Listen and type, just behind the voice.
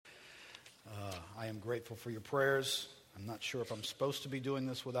I am grateful for your prayers. I'm not sure if I'm supposed to be doing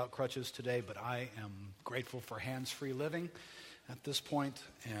this without crutches today, but I am grateful for hands-free living at this point,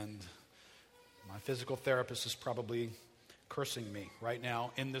 and my physical therapist is probably cursing me right now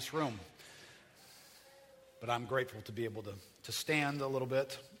in this room. But I'm grateful to be able to stand a little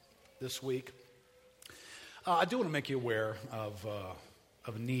bit this week. I do want to make you aware of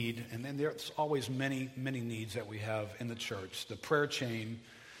a need, and then there's always many needs that we have in the church. The prayer chain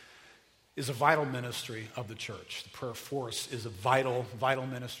is a vital ministry of the church. The prayer force is a vital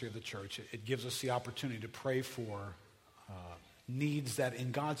ministry of the church. It gives us the opportunity to pray for needs that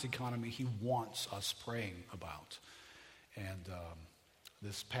in God's economy He wants us praying about. And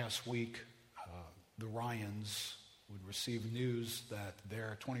this past week, the Ryans would receive news that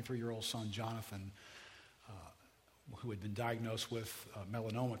their 23-year-old son, Jonathan, who had been diagnosed with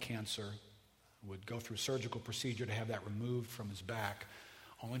melanoma cancer, would go through a surgical procedure to have that removed from his back,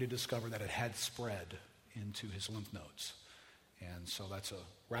 only to discover that it had spread into his lymph nodes. And so that's a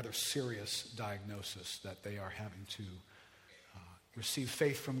rather serious diagnosis that they are having to receive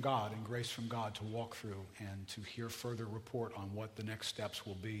faith from God and grace from God to walk through and to hear further report on what the next steps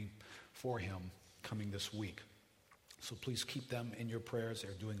will be for him coming this week. So please keep them in your prayers.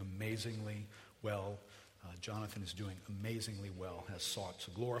 They're doing amazingly well. Jonathan is doing amazingly well, has sought to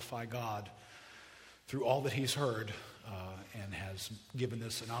glorify God through all that he's heard, and has given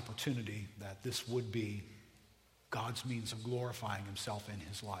us an opportunity that this would be God's means of glorifying himself in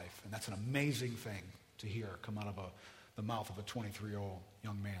his life. And that's an amazing thing to hear come out of the mouth of a 23-year-old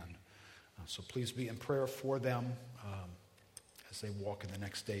young man. So please be in prayer for them as they walk in the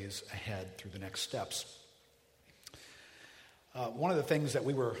next days ahead through the next steps. One of the things that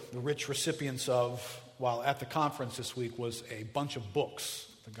we were the rich recipients of while at the conference this week was a bunch of books.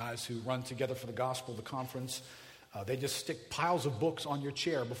 The guys who run Together for the Gospel, the conference, they just stick piles of books on your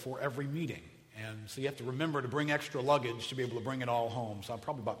chair before every meeting. And so you have to remember to bring extra luggage to be able to bring it all home. So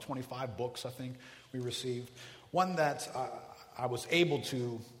probably about 25 books, I think, we received. One that I was able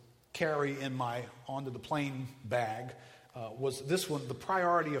to carry in my onto the plane bag was this one, The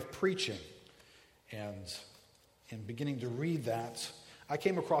Priority of Preaching. And in beginning to read that, I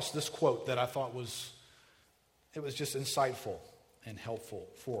came across this quote that I thought was just insightful and helpful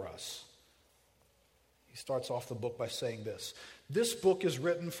for us. He starts off the book by saying this: "This book is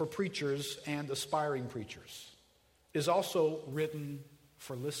written for preachers and aspiring preachers. It is also written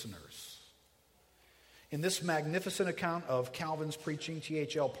for listeners. In this magnificent account of Calvin's preaching,"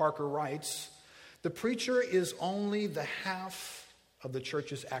 T.H.L. Parker writes, "the preacher is only the half of the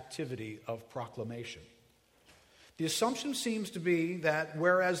church's activity of proclamation. The assumption seems to be that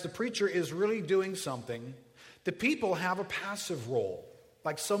whereas the preacher is really doing something, the people have a passive role,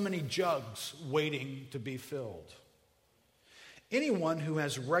 like so many jugs waiting to be filled. Anyone who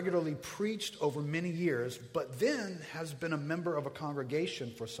has regularly preached over many years, but then has been a member of a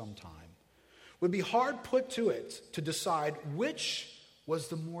congregation for some time, would be hard put to it to decide which was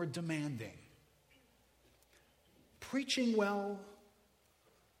the more demanding, preaching well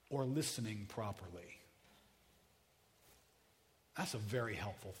or listening properly." That's a very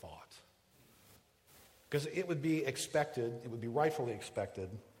helpful thought. Because it would be expected, it would be rightfully expected,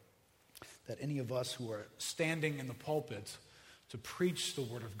 that any of us who are standing in the pulpit to preach the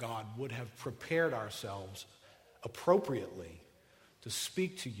Word of God would have prepared ourselves appropriately to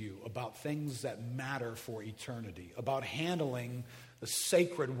speak to you about things that matter for eternity, about handling the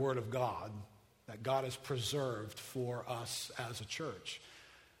sacred Word of God that God has preserved for us as a church.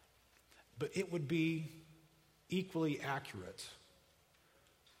 But it would be equally accurate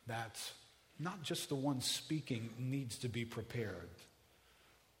that not just the one speaking needs to be prepared,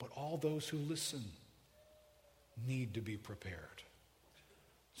 but all those who listen need to be prepared.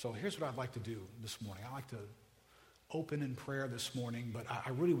 So here's what I'd like to do this morning. I'd like to open in prayer this morning, but I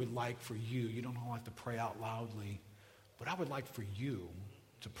really would like for you don't all have to pray out loudly, but I would like for you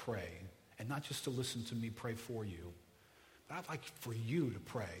to pray, and not just to listen to me pray for you, but I'd like for you to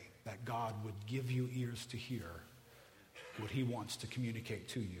pray that God would give you ears to hear what He wants to communicate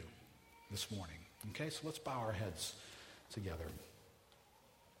to you this morning. Okay, so let's bow our heads together.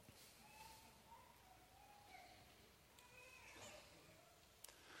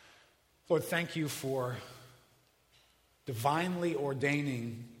 Lord, thank you for divinely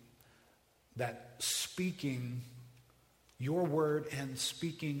ordaining that speaking your word and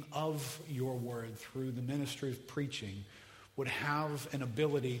speaking of your word through the ministry of preaching would have an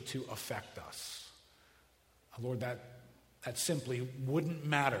ability to affect us. Lord, that simply wouldn't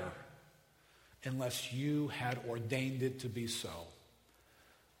matter unless you had ordained it to be so.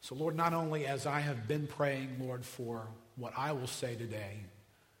 So, Lord, not only as I have been praying, Lord, for what I will say today,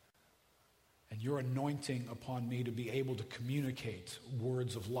 and and your anointing upon me to be able to communicate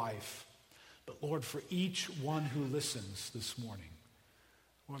words of life. But Lord, for each one who listens this morning,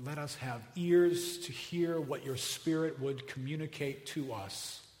 Lord, let us have ears to hear what your Spirit would communicate to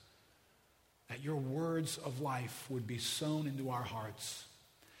us, that your words of life would be sown into our hearts,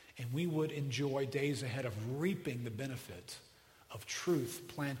 and we would enjoy days ahead of reaping the benefit of truth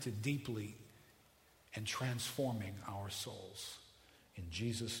planted deeply and transforming our souls. In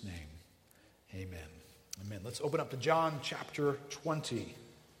Jesus' name, amen. Amen. Let's open up to John chapter 20.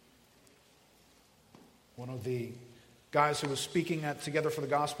 One of the guys who was speaking at Together for the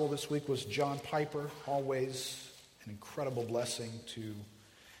Gospel this week was John Piper. Always an incredible blessing to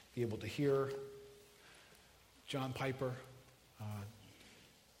be able to hear John Piper.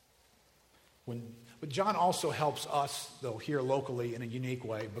 But John also helps us, though, here locally in a unique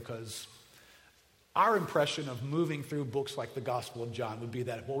way, because our impression of moving through books like the Gospel of John would be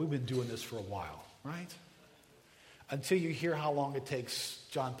that, well, we've been doing this for a while, right? Until you hear how long it takes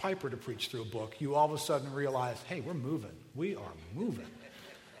John Piper to preach through a book, you all of a sudden realize, hey, we're moving. We are moving.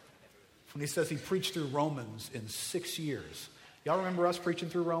 When he says he preached through Romans in 6 years. Y'all remember us preaching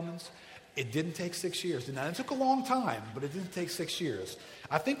through Romans? It didn't take 6 years. Now, it took a long time, but it didn't take 6 years.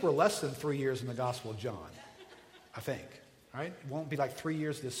 I think we're less than 3 years in the Gospel of John. I think. Right? It won't be like 3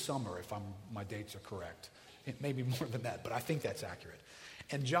 years this summer if my dates are correct. It may be more than that, but I think that's accurate.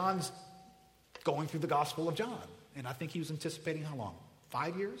 And John's going through the Gospel of John. And I think he was anticipating how long?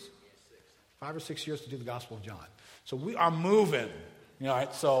 5 years? 5 or 6 years to do the Gospel of John. So we are moving. All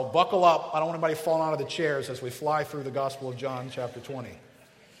right, so buckle up. I don't want anybody falling out of the chairs as we fly through the Gospel of John, chapter 20.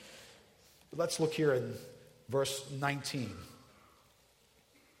 But let's look here in verse 19.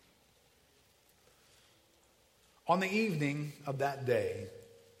 On the evening of that day,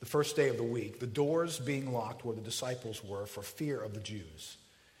 the first day of the week, the doors being locked where the disciples were for fear of the Jews,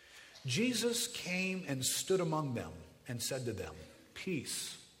 Jesus came and stood among them and said to them,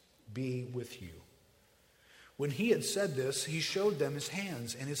 "Peace be with you." When he had said this, he showed them his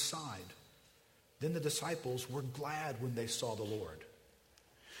hands and his side. Then the disciples were glad when they saw the Lord.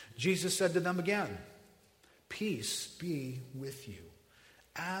 Jesus said to them again, "Peace be with you.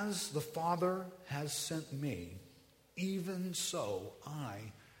 As the Father has sent me, even so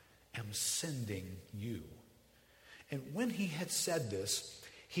I am sending you." And when he had said this,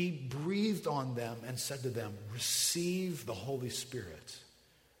 he breathed on them and said to them, "Receive the Holy Spirit.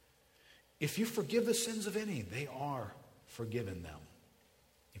 If you forgive the sins of any, they are forgiven them.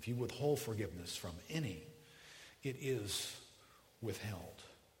 If you withhold forgiveness from any, it is withheld."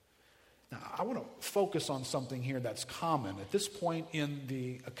 Now, I want to focus on something here that's common. At this point in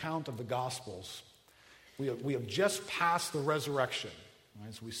the account of the Gospels, we have just passed the resurrection.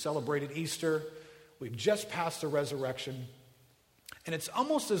 Right? So we celebrated Easter. We've just passed the resurrection. And it's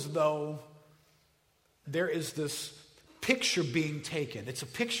almost as though there is this picture being taken. It's a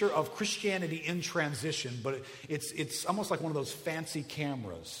picture of Christianity in transition, but it's almost like one of those fancy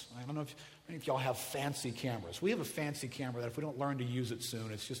cameras. I don't know if y'all have fancy cameras. We have a fancy camera that if we don't learn to use it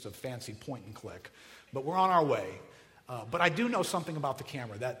soon, it's just a fancy point and click. But we're on our way. But I do know something about the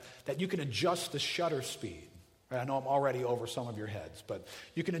camera, that you can adjust the shutter speed. I know I'm already over some of your heads, but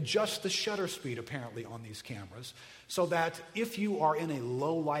you can adjust the shutter speed apparently on these cameras so that if you are in a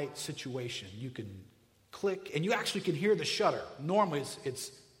low light situation, you can click and you actually can hear the shutter. Normally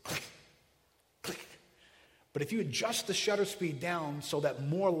it's click, click. But if you adjust the shutter speed down so that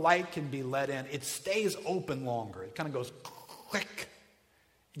more light can be let in, it stays open longer. It kind of goes click.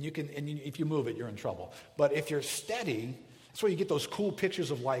 And if you move it, you're in trouble. But if you're steady, that's where you get those cool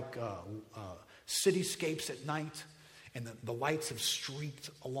pictures of like cityscapes at night, and the lights have streaked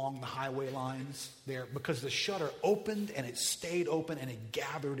along the highway lines there because the shutter opened and it stayed open and it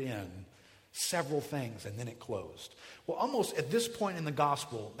gathered in several things and then it closed. Well, almost at this point in the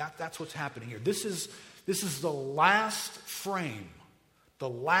gospel, that's what's happening here. This is the last frame, the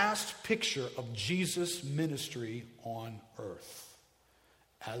last picture of Jesus' ministry on earth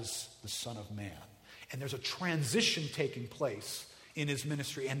as the Son of Man. And there's a transition taking place in his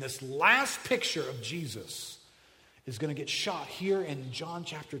ministry. And this last picture of Jesus is going to get shot here in John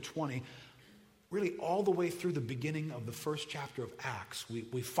chapter 20, really all the way through the beginning of the first chapter of Acts.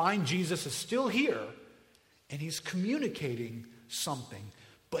 We find Jesus is still here, and he's communicating something.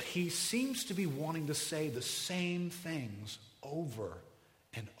 But he seems to be wanting to say the same things over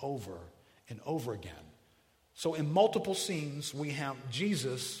and over and over again. So in multiple scenes, we have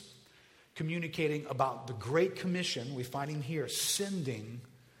Jesus communicating about the Great Commission. We find him here sending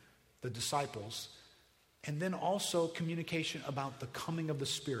the disciples. And then also communication about the coming of the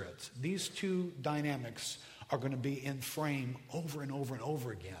Spirit. These two dynamics are going to be in frame over and over and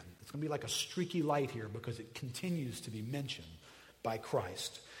over again. It's going to be like a streaky light here because it continues to be mentioned by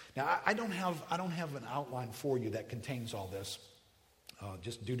Christ. Now, I don't have an outline for you that contains all this.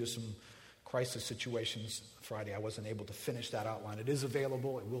 Just due to some crisis situations Friday, I wasn't able to finish that outline. It is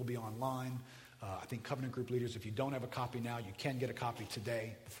available. It will be online. I think Covenant Group leaders, if you don't have a copy now, you can get a copy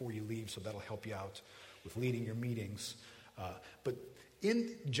today before you leave, so that'll help you out with leading your meetings. But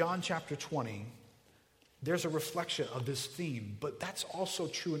in John chapter 20, there's a reflection of this theme, but that's also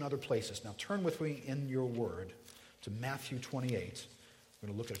true in other places. Now turn with me in your word to Matthew 28. We're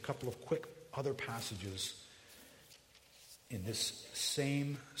going to look at a couple of quick other passages in this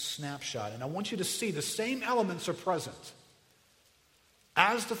same snapshot. And I want you to see the same elements are present.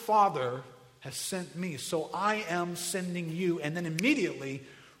 As the Father has sent me, so I am sending you. And then immediately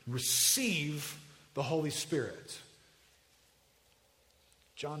receive the Holy Spirit.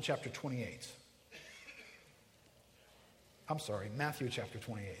 John chapter 28. I'm sorry, Matthew chapter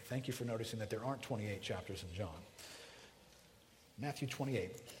 28. Thank you for noticing that there aren't 28 chapters in John. Matthew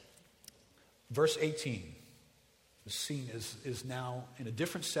 28, verse 18. The scene is now in a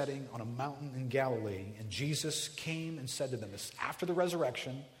different setting on a mountain in Galilee. And Jesus came and said to them, this after the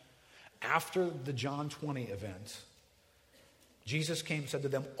resurrection, after the John 20 event, Jesus came and said to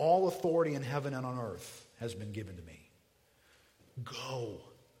them, all authority in heaven and on earth has been given to me. Go,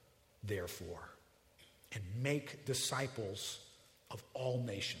 therefore, and make disciples of all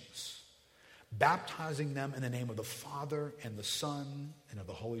nations, baptizing them in the name of the Father and the Son and of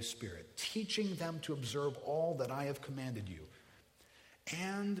the Holy Spirit, teaching them to observe all that I have commanded you.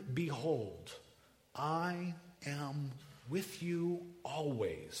 And behold, I am with you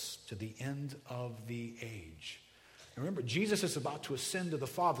always to the end of the age. And remember, Jesus is about to ascend to the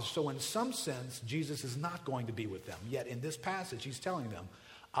Father, so in some sense, Jesus is not going to be with them. Yet in this passage, he's telling them,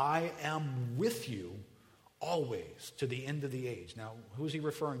 I am with you always to the end of the age. Now, who's he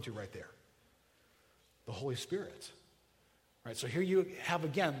referring to right there? The Holy Spirit. Right, so here you have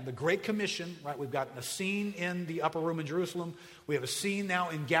again the Great Commission. Right, we've got a scene in the upper room in Jerusalem. We have a scene now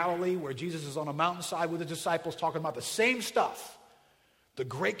in Galilee where Jesus is on a mountainside with the disciples talking about the same stuff. The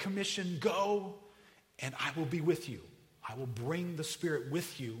Great Commission, go and I will be with you. I will bring the Spirit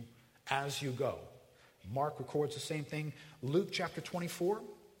with you as you go. Mark records the same thing. Luke chapter 24,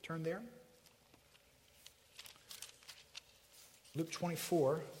 turn there. Luke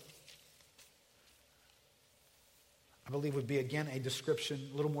 24, I believe would be again a description,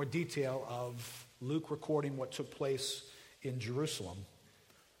 a little more detail of Luke recording what took place in Jerusalem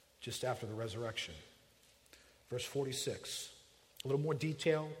just after the resurrection. Verse 46, a little more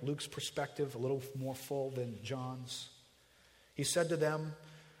detail, Luke's perspective, a little more full than John's. He said to them,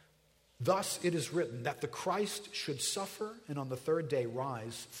 thus it is written that the Christ should suffer and on the third day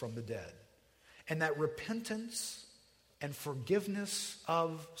rise from the dead, and that repentance and forgiveness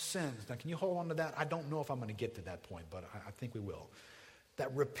of sins. Now, can you hold on to that? I don't know if I'm going to get to that point, but I think we will.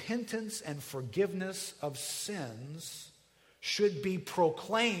 That repentance and forgiveness of sins should be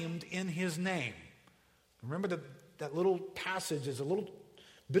proclaimed in his name. Remember that little passage is a little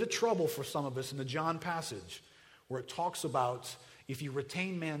bit of trouble for some of us in the John passage, where it talks about if you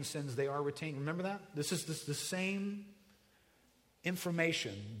retain man's sins, they are retained. Remember that? This is the same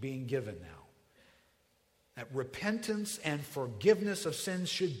information being given now. That repentance and forgiveness of sins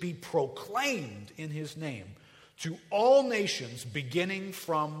should be proclaimed in his name to all nations beginning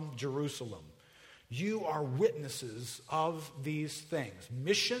from Jerusalem. You are witnesses of these things.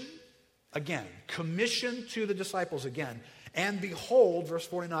 Mission, again. Commission to the disciples again. And behold, verse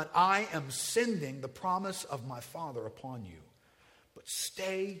 49, I am sending the promise of my Father upon you. But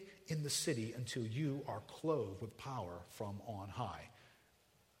stay in the city until you are clothed with power from on high.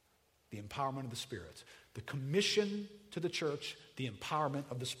 The empowerment of the Spirit. The commission to the church, the empowerment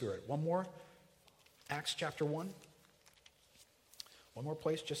of the Spirit. One more, Acts chapter 1. One more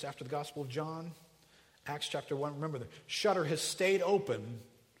place just after the Gospel of John. Acts chapter 1. Remember, the shutter has stayed open,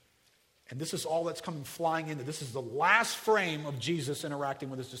 and this is all that's coming flying into. This is the last frame of Jesus interacting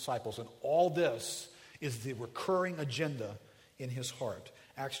with his disciples, and all this is the recurring agenda in his heart.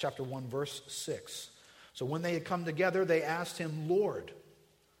 Acts chapter 1, verse 6. So when they had come together, they asked him, Lord,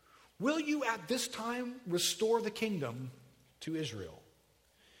 will you at this time restore the kingdom to Israel?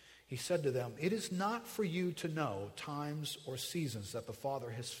 He said to them, it is not for you to know times or seasons that the Father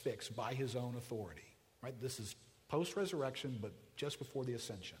has fixed by his own authority. Right? This is post-resurrection, but just before the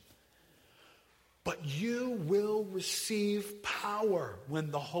ascension. But you will receive power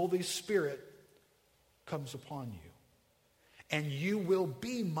when the Holy Spirit comes upon you. and you will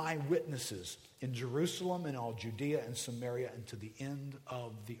be my witnesses in Jerusalem and all Judea and Samaria and to the end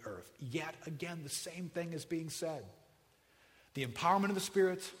of the earth. Yet again, the same thing is being said. The empowerment of the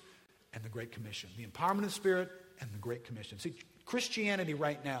Spirit and the Great Commission. The empowerment of the Spirit and the Great Commission. See, Christianity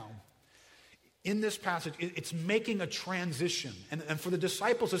right now, in this passage, it's making a transition. And for the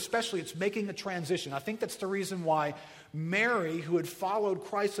disciples especially, it's making a transition. I think that's the reason why Mary, who had followed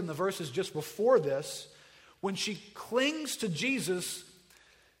Christ in the verses just before this, when she clings to Jesus,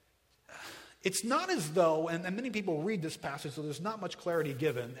 it's not as though, and many people read this passage, so there's not much clarity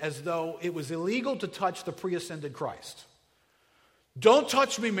given, as though it was illegal to touch the pre-ascended Christ. Don't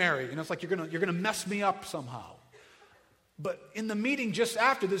touch me, Mary. It's like you're gonna mess me up somehow. But in the meeting just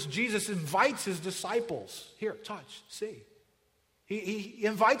after this, Jesus invites his disciples. Here, touch, see. He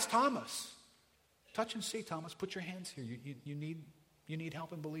invites Thomas. Touch and see, Thomas. Put your hands here. You need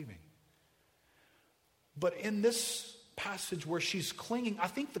help in believing. But in this passage where she's clinging, I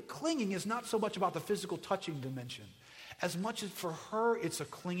think the clinging is not so much about the physical touching dimension. As much as for her, it's a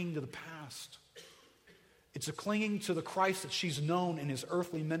clinging to the past. It's a clinging to the Christ that she's known in his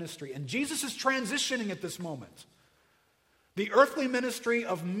earthly ministry. And Jesus is transitioning at this moment. The earthly ministry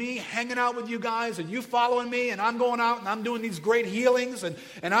of me hanging out with you guys and you following me, and I'm going out and I'm doing these great healings and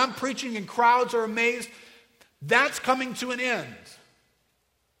I'm preaching and crowds are amazed, that's coming to an end.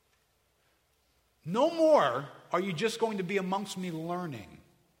 No more are you just going to be amongst me learning.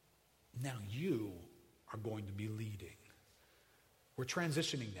 Now you are going to be leading. We're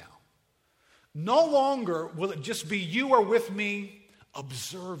transitioning now. No longer will it just be you are with me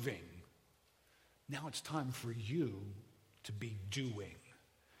observing. Now it's time for you to be doing.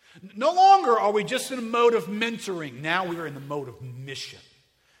 No longer are we just in a mode of mentoring. Now we are in the mode of mission.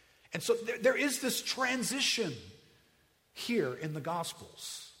 And so there is this transition here in the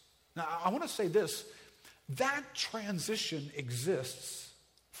Gospels. Now, I want to say this. That transition exists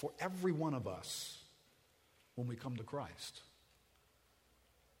for every one of us when we come to Christ.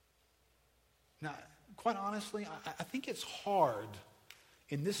 Now, quite honestly, I think it's hard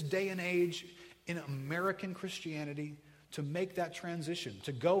in this day and age in American Christianity to make that transition,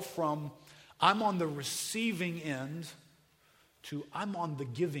 to go from I'm on the receiving end to I'm on the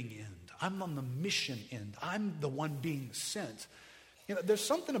giving end. I'm on the mission end. I'm the one being sent. There's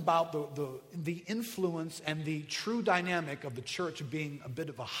something about the influence and the true dynamic of the church being a bit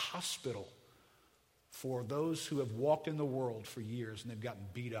of a hospital for those who have walked in the world for years and they've gotten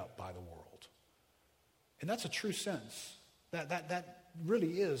beat up by the world. And that's a true sense. That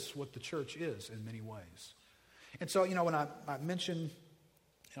really is what the church is in many ways. And so, when I mentioned,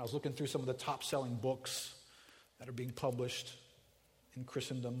 I was looking through some of the top-selling books that are being published in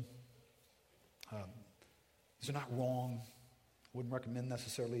Christendom. These are not wrong. Wouldn't recommend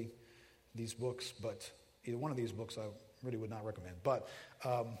necessarily these books, but either one of these books I really would not recommend. But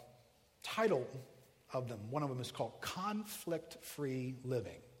title of them, one of them is called Conflict-Free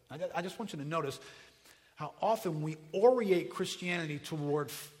Living. I just want you to notice how often we orient Christianity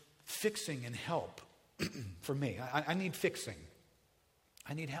toward fixing and help. For me, I need fixing.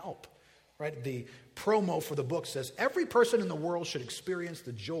 I need help. Right? The promo for the book says, every person in the world should experience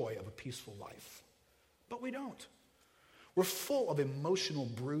the joy of a peaceful life. But we don't. We're full of emotional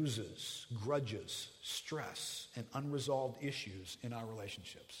bruises, grudges, stress, and unresolved issues in our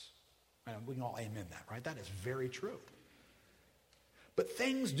relationships. Right? We can all amen that, right? That is very true. But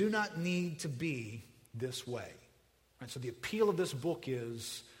things do not need to be this way. Right? So the appeal of this book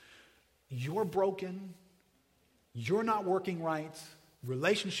is, you're broken, you're not working right,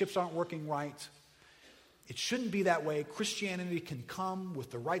 relationships aren't working right. It shouldn't be that way. Christianity can come with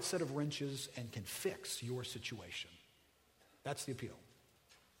the right set of wrenches and can fix your situation. That's the appeal.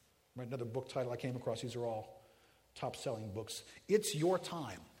 Right, another book title I came across, these are all top-selling books. It's Your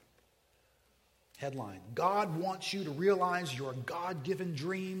Time. Headline, God wants you to realize your God-given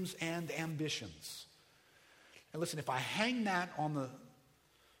dreams and ambitions. And listen, if I hang that on the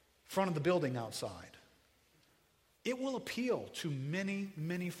front of the building outside, it will appeal to many,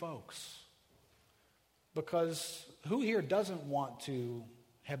 many folks. Because who here doesn't want to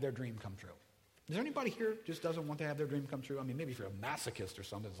have their dream come true? Is there anybody here just doesn't want to have their dream come true? I mean, maybe if you're a masochist or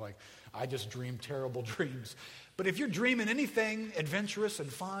something, it's like, I just dream terrible dreams. But if you're dreaming anything adventurous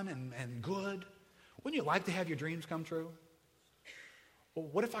and fun and good, wouldn't you like to have your dreams come true? Well,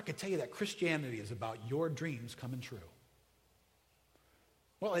 what if I could tell you that Christianity is about your dreams coming true?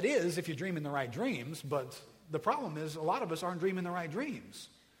 Well, it is if you're dreaming the right dreams, but the problem is a lot of us aren't dreaming the right dreams.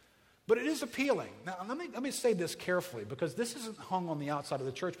 But it is appealing. Now, let me say this carefully, because this isn't hung on the outside of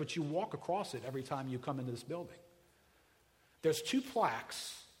the church, but you walk across it every time you come into this building. There's two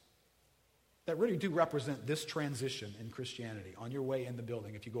plaques that really do represent this transition in Christianity on your way in the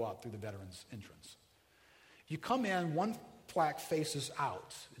building if you go out through the veterans entrance. You come in, one plaque faces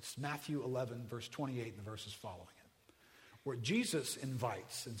out. It's Matthew 11, verse 28 and the verses following it, where Jesus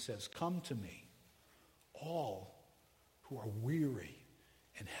invites and says, "Come to me, all who are weary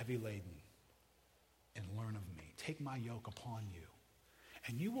and heavy laden, and learn of me. Take my yoke upon you,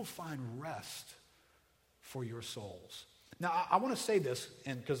 and you will find rest for your souls." Now, I want to say this,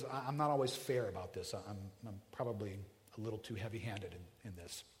 and because I'm not always fair about this. I'm probably a little too heavy-handed in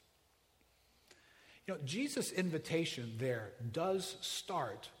this. You know, Jesus' invitation there does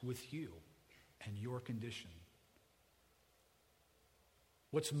start with you and your condition.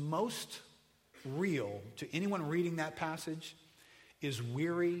 What's most real to anyone reading that passage is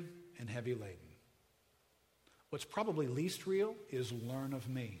weary and heavy laden. What's probably least real is learn of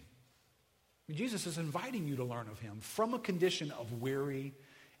me. Jesus is inviting you to learn of him from a condition of weary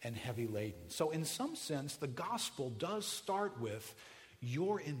and heavy laden. So in some sense, the gospel does start with,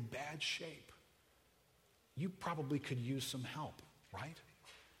 you're in bad shape. You probably could use some help, right?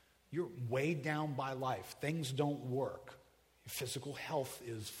 You're weighed down by life. Things don't work. Your physical health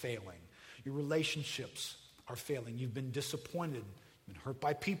is failing. Your relationships are failing. You've been disappointed. You've been hurt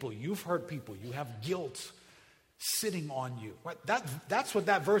by people. You've hurt people. You have guilt sitting on you. Right? That's what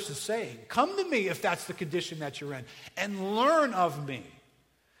that verse is saying. Come to me if that's the condition that you're in, and learn of me.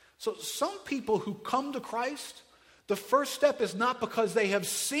 So some people who come to Christ, the first step is not because they have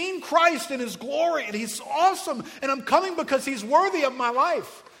seen Christ in his glory and he's awesome and I'm coming because he's worthy of my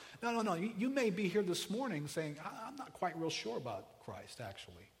life. No. You may be here this morning saying, I'm not quite real sure about Christ,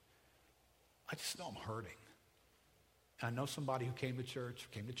 actually. I just know I'm hurting. And I know somebody who came to church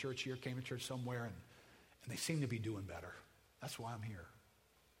here, came to church somewhere, and they seem to be doing better. That's why I'm here.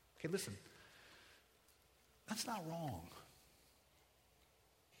 Okay, listen. That's not wrong.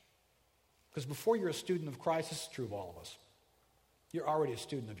 Because before you're a student of Christ, this is true of all of us, you're already a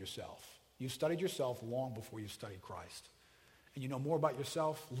student of yourself. You've studied yourself long before you've studied Christ. And you know more about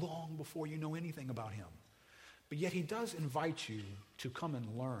yourself long before you know anything about him. But yet he does invite you to come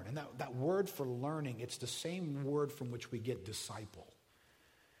and learn. And that word for learning, it's the same word from which we get disciple.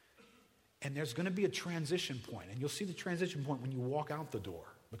 And there's going to be a transition point. And you'll see the transition point when you walk out the door.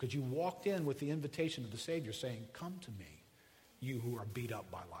 Because you walked in with the invitation of the Savior saying, "Come to me, you who are beat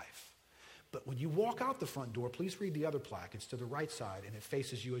up by life." But when you walk out the front door, please read the other plaque. It's to the right side, and it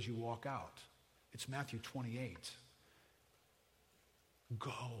faces you as you walk out. It's Matthew 28.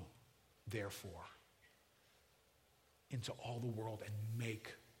 Go, therefore, into all the world and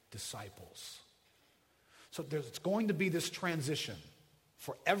make disciples. So there's going to be this transition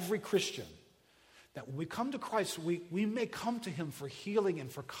for every Christian that when we come to Christ, we may come to him for healing and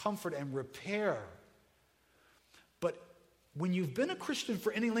for comfort and repair. But when you've been a Christian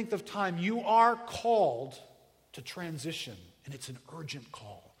for any length of time, you are called to transition. And it's an urgent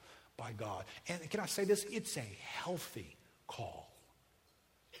call by God. And can I say this? It's a healthy call.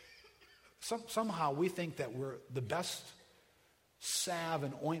 Somehow we think that we're the best salve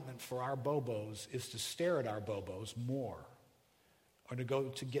and ointment for our bobos is to stare at our bobos more. Or to go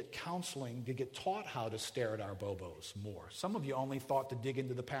to get counseling, to get taught how to stare at our bobos more. Some of you only thought to dig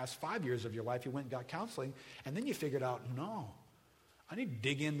into the past 5 years of your life. You went and got counseling, and then you figured out, no, I need to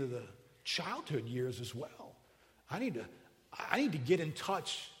dig into the childhood years as well. I need to get in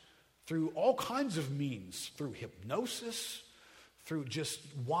touch through all kinds of means, through hypnosis, through just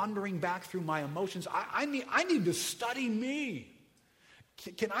wandering back through my emotions. I need to study me.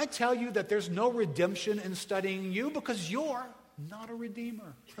 Can I tell you that there's no redemption in studying you because you're not a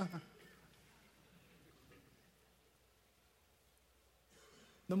redeemer?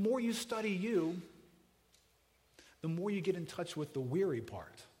 The more you study you, the more you get in touch with the weary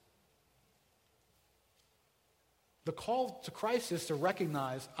part. The call to Christ is to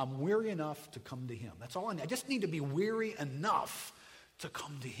recognize I'm weary enough to come to him. That's all I need. I just need to be weary enough to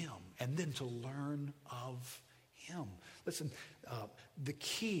come to him and then to learn of him. Listen, the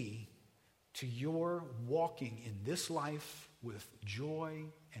key to your walking in this life with joy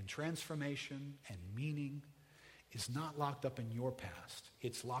and transformation and meaning is not locked up in your past.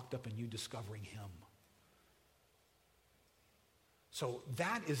 It's locked up in you discovering him. So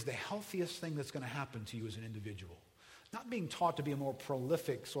that is the healthiest thing that's going to happen to you as an individual. Not being taught to be a more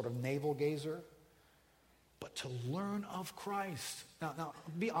prolific sort of navel gazer, but to learn of Christ. Now,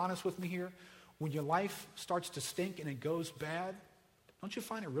 be honest with me here. When your life starts to stink and it goes bad, don't you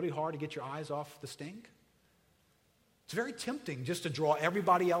find it really hard to get your eyes off the stink? It's very tempting just to draw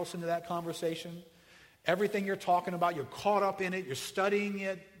everybody else into that conversation. Everything you're talking about, you're caught up in it, you're studying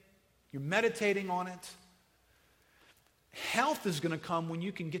it, you're meditating on it. Health is going to come when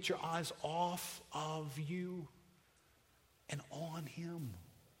you can get your eyes off of you and on him.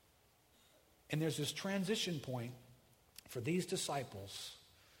 And there's this transition point for these disciples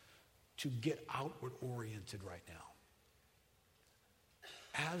to get outward oriented right now.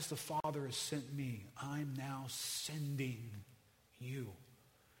 As the Father has sent me, I'm now sending you.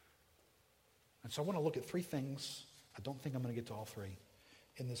 And so I want to look at three things. I don't think I'm going to get to all three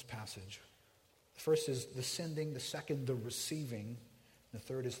in this passage. The first is the sending, the second, the receiving, and the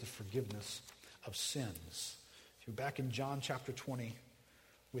third is the forgiveness of sins. If you're back in John chapter 20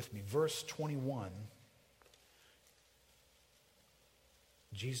 with me, verse 21,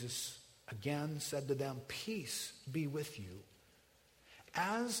 Jesus again said to them, "Peace be with you.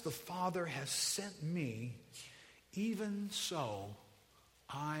 As the Father has sent me, even so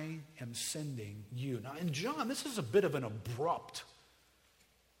I am sending you." Now in John, this is a bit of an abrupt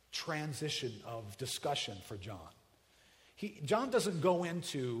transition of discussion for John. John doesn't go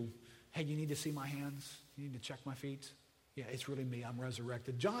into, hey, you need to see my hands? You need to check my feet? Yeah, it's really me. I'm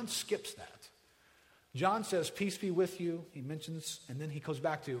resurrected. John skips that. John says, peace be with you. He mentions, and then he goes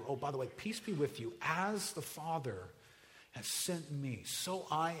back to, oh, by the way, peace be with you. As the Father has sent me, so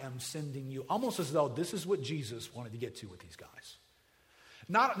I am sending you. Almost as though this is what Jesus wanted to get to with these guys.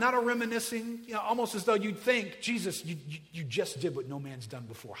 Not a reminiscing, almost as though you'd think, Jesus, you just did what no man's done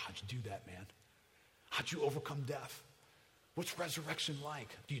before. How'd you do that, man? How'd you overcome death? What's resurrection like?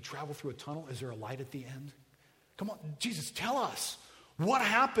 Do you travel through a tunnel? Is there a light at the end? Come on, Jesus, tell us what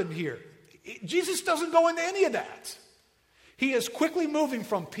happened here. Jesus doesn't go into any of that. He is quickly moving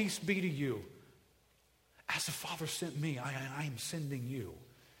from peace be to you. As the Father sent me, I am sending you.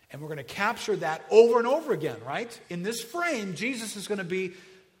 And we're going to capture that over and over again, right? In this frame, Jesus is going to be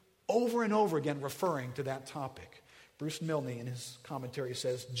over and over again referring to that topic. Bruce Milne, in his commentary,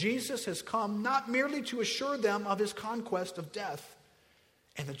 says, Jesus has come not merely to assure them of his conquest of death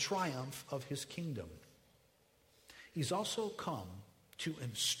and the triumph of his kingdom. He's also come to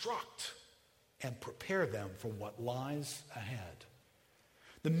instruct and prepare them for what lies ahead.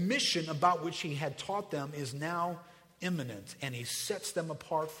 The mission about which he had taught them is now imminent, and he sets them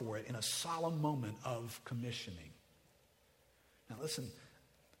apart for it in a solemn moment of commissioning. Now listen,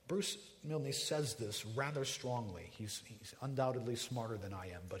 Bruce Milne says this rather strongly. He's undoubtedly smarter than I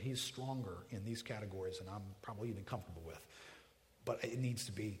am, but he's stronger in these categories than I'm probably even comfortable with. But it needs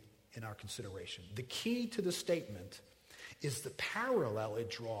to be in our consideration. The key to the statement is the parallel it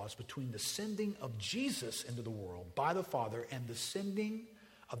draws between the sending of Jesus into the world by the Father and the sending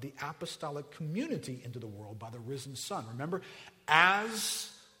of the apostolic community into the world by the risen Son. Remember,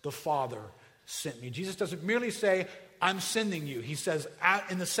 as the Father sent me. Jesus doesn't merely say, I'm sending you. He says,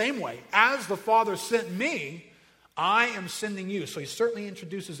 in the same way, as the Father sent me, I am sending you. So he certainly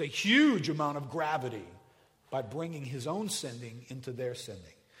introduces a huge amount of gravity by bringing his own sending into their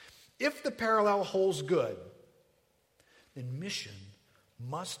sending. If the parallel holds good, then mission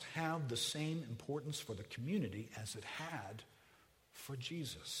must have the same importance for the community as it had for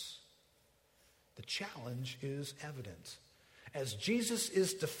Jesus. The challenge is evident. As Jesus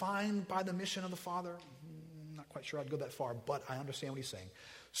is defined by the mission of the Father, I'm not quite sure I'd go that far, but I understand what he's saying.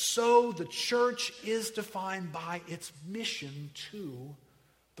 So the church is defined by its mission to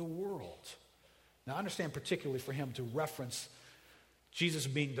the world. Now I understand particularly for him to reference Jesus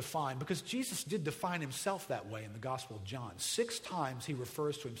being defined, because Jesus did define himself that way in the Gospel of John. 6 times he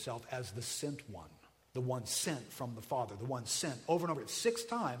refers to himself as the sent one. The one sent from the Father, the one sent over and over. 6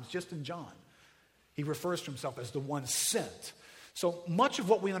 times just in John, he refers to himself as the one sent. So much of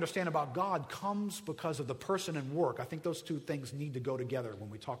what we understand about God comes because of the person and work. I think those two things need to go together when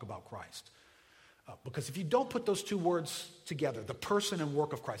we talk about Christ. Because if you don't put those two words together, the person and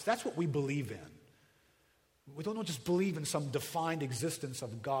work of Christ, that's what we believe in. We don't just believe in some defined existence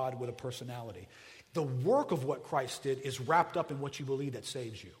of God with a personality. The work of what Christ did is wrapped up in what you believe that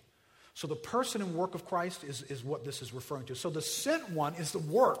saves you. So the person and work of Christ is what this is referring to. So the sent one is the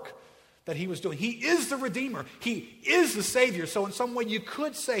work that he was doing. He is the Redeemer. He is the Savior. So in some way you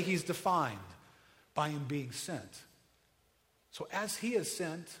could say he's defined by him being sent. So as he is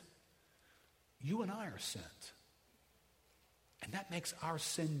sent, you and I are sent. And that makes our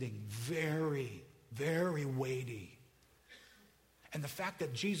sending very, very weighty. And the fact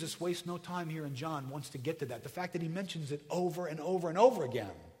that Jesus wastes no time here in John wants to get to that. The fact that he mentions it over and over and over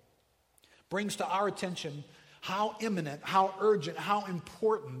again brings to our attention how imminent, how urgent, how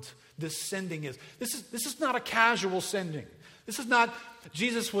important this sending is. This is not a casual sending. This is not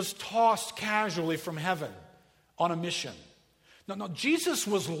Jesus was tossed casually from heaven on a mission. No, Jesus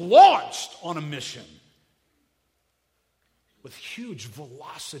was launched on a mission with huge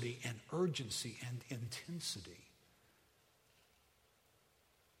velocity and urgency and intensity.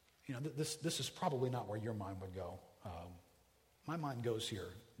 This is probably not where your mind would go. My mind goes here,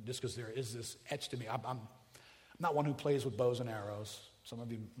 just because there is this etched to me. I'm not one who plays with bows and arrows. Some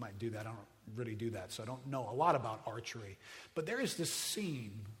of you might do that. I don't really do that, so I don't know a lot about archery. But there is this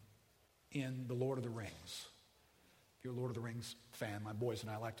scene in The Lord of the Rings. If you're a Lord of the Rings fan, my boys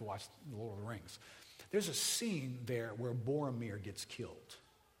and I like to watch The Lord of the Rings. There's a scene there where Boromir gets killed.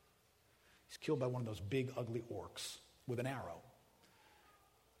 He's killed by one of those big, ugly orcs with an arrow.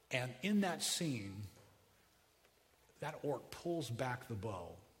 And in that scene, that orc pulls back the bow.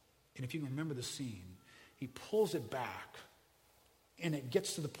 And if you can remember the scene, he pulls it back, and it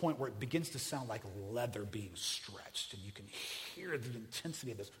gets to the point where it begins to sound like leather being stretched, and you can hear the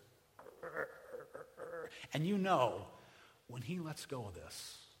intensity of this. And you know, when he lets go of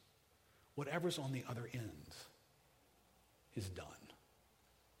this, whatever's on the other end is done.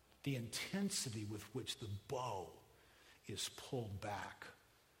 The intensity with which the bow is pulled back.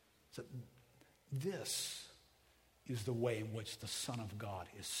 So this is the way in which the Son of God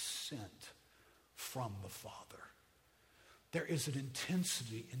is sent from the Father. There is an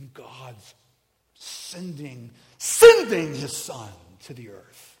intensity in God's sending his Son to the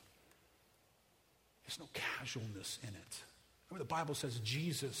earth. There's no casualness in it. Remember, the Bible says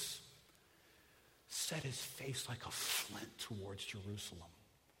Jesus set his face like a flint towards Jerusalem.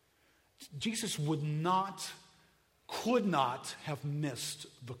 Jesus could not have missed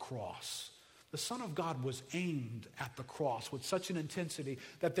the cross. The Son of God was aimed at the cross with such an intensity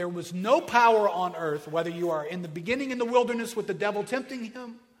that there was no power on earth, whether you are in the beginning in the wilderness with the devil tempting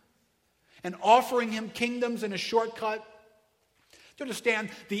him and offering him kingdoms in a shortcut. To understand,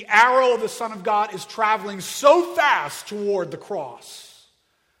 the arrow of the Son of God is traveling so fast toward the cross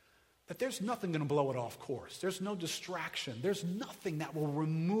that there's nothing going to blow it off course. There's no distraction. There's nothing that will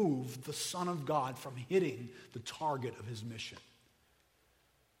remove the Son of God from hitting the target of his mission.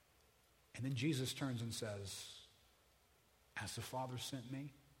 And then Jesus turns and says, as the Father sent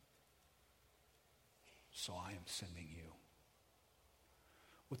me, so I am sending you.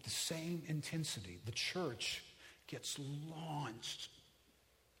 With the same intensity, the church gets launched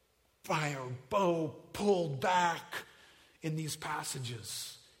by a bow pulled back in these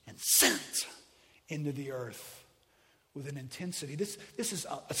passages and sent into the earth with an intensity. This is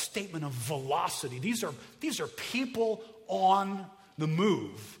a statement of velocity. These are people on the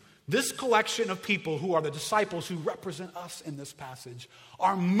move. This collection of people who are the disciples who represent us in this passage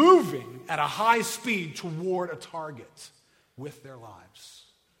are moving at a high speed toward a target with their lives.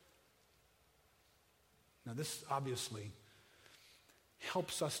 Now, this obviously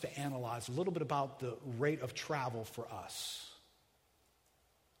helps us to analyze a little bit about the rate of travel for us,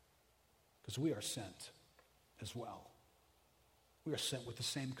 because we are sent as well. We are sent with the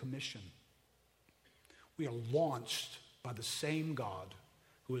same commission. We are launched by the same God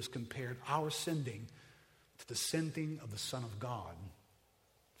who has compared our sending to the sending of the Son of God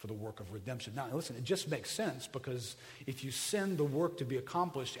for the work of redemption. Now, listen, it just makes sense, because if you send the work to be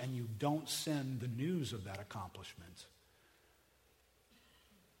accomplished and you don't send the news of that accomplishment,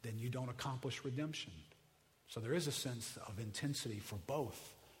 then you don't accomplish redemption. So there is a sense of intensity for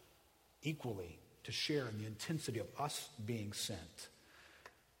both equally to share in the intensity of us being sent.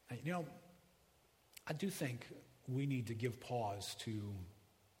 And, I do think we need to give pause to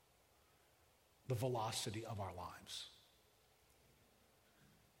the velocity of our lives.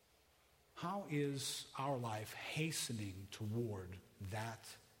 How is our life hastening toward that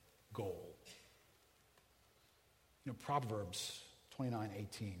goal? Proverbs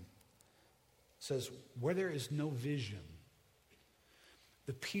 29:18 says, where there is no vision,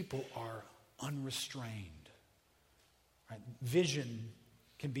 the people are unrestrained. Right? Vision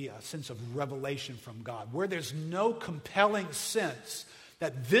can be a sense of revelation from God. Where there's no compelling sense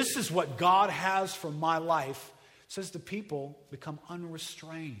that this is what God has for my life, it says the people become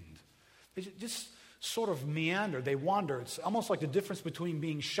unrestrained. They just sort of meander. They wander. It's almost like the difference between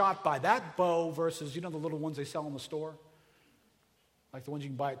being shot by that bow versus, the little ones they sell in the store? Like the ones you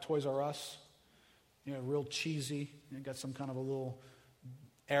can buy at Toys R Us. Real cheesy. Got some kind of a little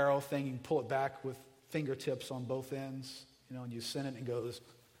arrow thing. You can pull it back with fingertips on both ends. And you send it and it goes,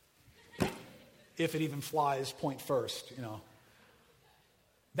 if it even flies point first,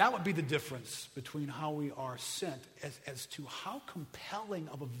 That would be the difference between how we are sent as to how compelling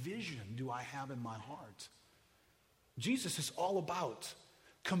of a vision do I have in my heart. Jesus is all about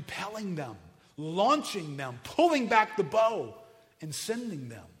compelling them, launching them, pulling back the bow, and sending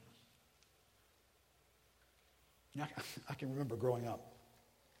them. I can remember growing up,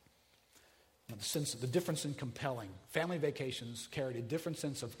 the difference in compelling. Family vacations carried a different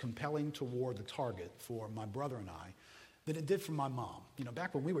sense of compelling toward the target for my brother and I than it did for my mom.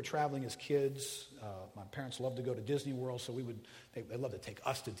 Back when we were traveling as kids, my parents loved to go to Disney World, so they loved to take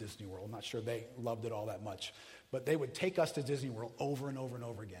us to Disney World. I'm not sure they loved it all that much, but they would take us to Disney World over and over and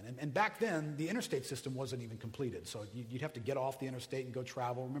over again. And back then, the interstate system wasn't even completed, so you'd have to get off the interstate and go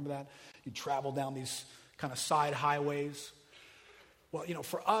travel. Remember that? You'd travel down these kind of side highways. Well,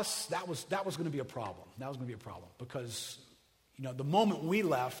 for us, that was going to be a problem. That was going to be a problem because, the moment we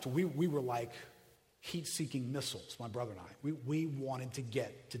left, we were like heat-seeking missiles, my brother and I. We wanted to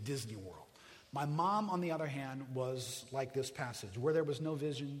get to Disney World. My mom, on the other hand, was like this passage. Where there was no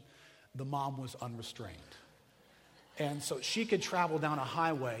vision, the mom was unrestrained. And so she could travel down a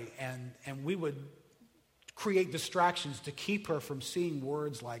highway, and we would create distractions to keep her from seeing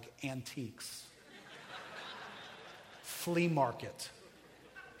words like antiques, flea market.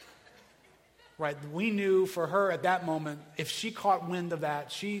 Right? We knew for her at that moment, if she caught wind of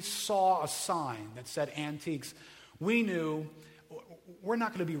that, she saw a sign that said antiques. We knew we're not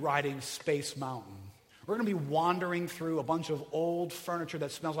going to be riding Space Mountain. We're going to be wandering through a bunch of old furniture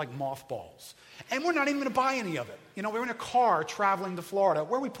that smells like mothballs. And we're not even going to buy any of it. We're in a car traveling to Florida.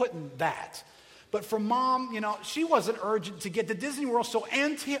 Where are we putting that? But for Mom, she wasn't urgent to get to Disney World, so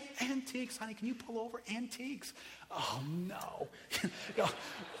antiques, honey, can you pull over? Antiques. Oh, no.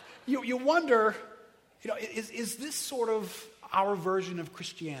 You wonder, is this sort of our version of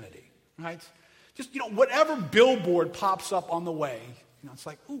Christianity, right? Just, whatever billboard pops up on the way, it's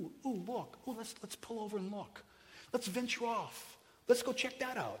like, ooh, look, let's pull over and look. Let's venture off. Let's go check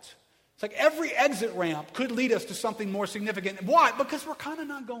that out. It's like every exit ramp could lead us to something more significant. Why? Because we're kind of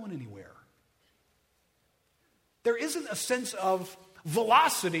not going anywhere. There isn't a sense of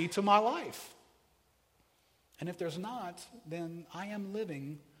velocity to my life. And if there's not, then I am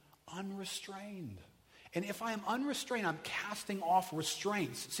living unrestrained. And if I am unrestrained, I'm casting off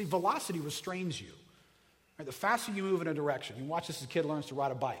restraints. See, velocity restrains you. Right? The faster you move in a direction, you watch this as a kid learns to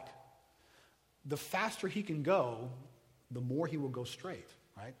ride a bike. The faster he can go, the more he will go straight.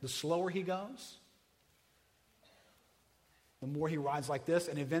 Right? The slower he goes, the more he rides like this,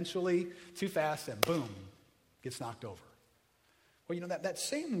 and eventually, too fast, and boom, gets knocked over. Well, that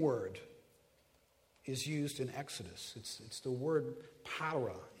same word is used in Exodus. It's the word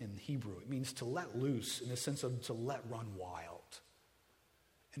para in Hebrew. It means to let loose in the sense of to let run wild.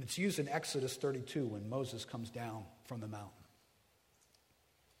 And it's used in Exodus 32 when Moses comes down from the mountain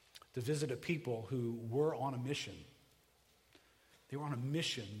to visit a people who were on a mission. They were on a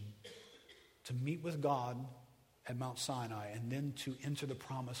mission to meet with God at Mount Sinai and then to enter the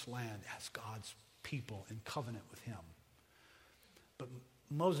promised land as God's people in covenant with him. But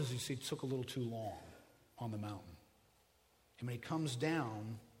Moses, you see, took a little too long on the mountain. And when he comes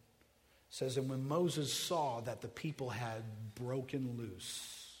down, it says, and when Moses saw that the people had broken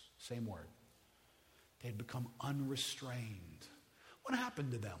loose, same word, they had become unrestrained. What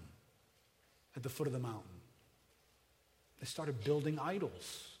happened to them at the foot of the mountain? They started building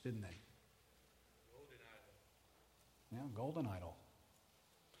idols, didn't they? Golden idol.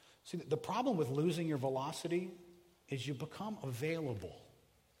 See, the problem with losing your velocity is you become available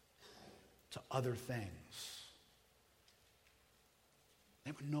to other things.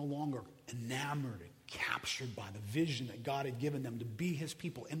 They were no longer enamored and captured by the vision that God had given them to be his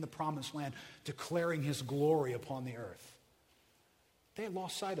people in the promised land, declaring his glory upon the earth. They had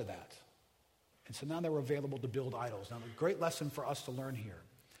lost sight of that. And so now they were available to build idols. Now, the great lesson for us to learn here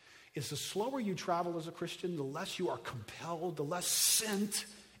is the slower you travel as a Christian, the less you are compelled, the less scent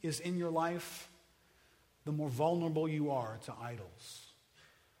is in your life, the more vulnerable you are to idols.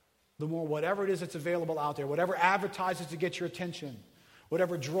 The more whatever it is that's available out there, whatever advertises to get your attention,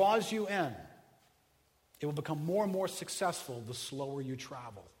 whatever draws you in, it will become more and more successful the slower you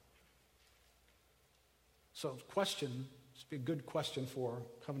travel. So question, this would be a good question for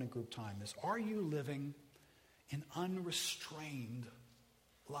covenant group time, is are you living an unrestrained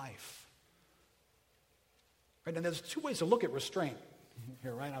life? Right, and there's two ways to look at restraint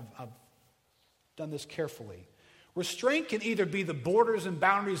here, right? I've done this carefully. Restraint can either be the borders and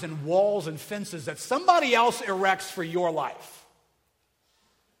boundaries and walls and fences that somebody else erects for your life.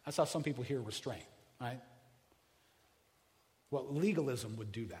 That's how some people hear restraint, right? Well, legalism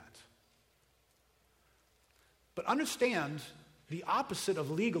would do that. But understand the opposite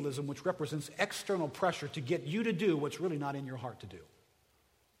of legalism, which represents external pressure to get you to do what's really not in your heart to do,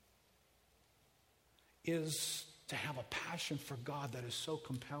 is to have a passion for God that is so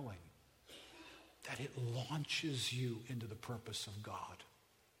compelling that it launches you into the purpose of God.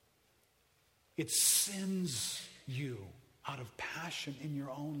 It sends you out of passion in your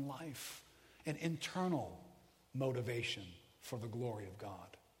own life, an internal motivation for the glory of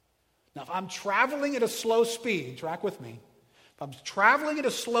God. Now, if I'm traveling at a slow speed, track with me. If I'm traveling at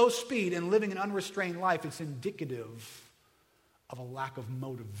a slow speed and living an unrestrained life, it's indicative of a lack of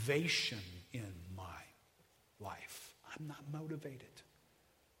motivation in my life. I'm not motivated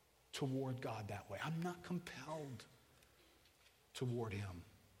toward God that way. I'm not compelled toward him.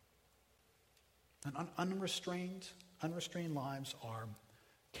 And unrestrained lives are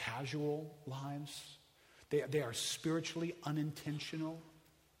casual lives. They are spiritually unintentional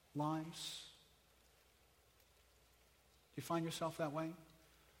lives. Do you find yourself that way?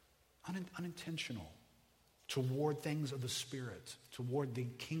 Unintentional toward things of the Spirit, toward the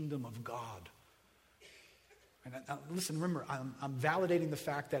kingdom of God. And listen, remember, I'm validating the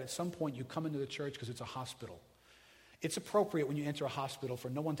fact that at some point you come into the church because it's a hospital. It's appropriate when you enter a hospital for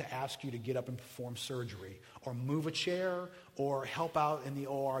no one to ask you to get up and perform surgery or move a chair or help out in the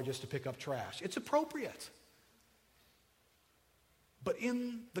OR just to pick up trash. It's appropriate. But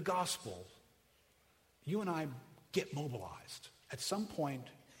in the gospel, you and I get mobilized. At some point,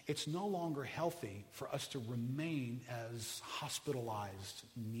 it's no longer healthy for us to remain as hospitalized,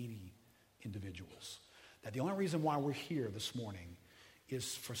 needy individuals. That the only reason why we're here this morning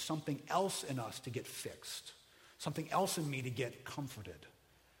is for something else in us to get fixed. Something else in me to get comforted.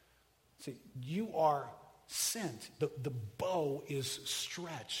 See, you are sent. The bow is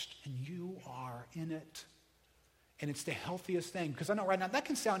stretched, and you are in it. And it's the healthiest thing. Because I know right now, that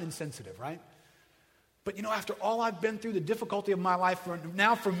can sound insensitive, right? But you know, after all I've been through, the difficulty of my life,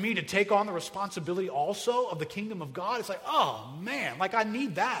 now for me to take on the responsibility also of the kingdom of God, it's like, oh man, like I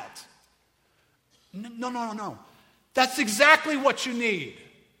need that. No. That's exactly what you need.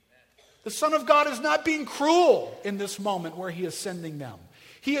 The Son of God is not being cruel in this moment where he is sending them.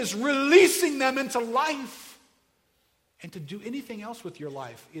 He is releasing them into life. And to do anything else with your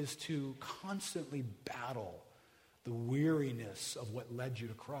life is to constantly battle the weariness of what led you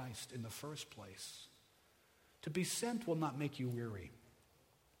to Christ in the first place. To be sent will not make you weary.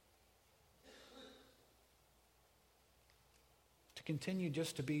 To continue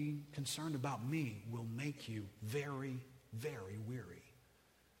just to be concerned about me will make you very, very weary.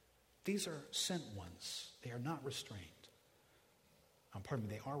 These are sent ones. They are not restrained.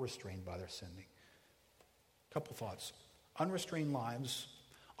 They are restrained by their sending. Couple thoughts. Unrestrained lives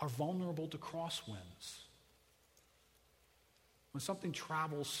are vulnerable to crosswinds. When something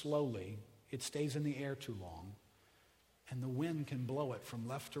travels slowly, it stays in the air too long, and the wind can blow it from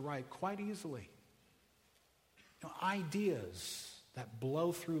left to right quite easily. You know, ideas that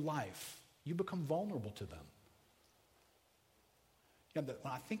blow through life, you become vulnerable to them. You know,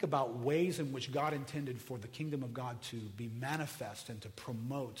 when I think about ways in which God intended for the kingdom of God to be manifest and to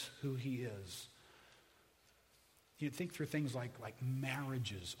promote who he is, you think through things like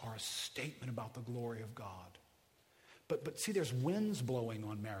marriages are a statement about the glory of God. But see, there's winds blowing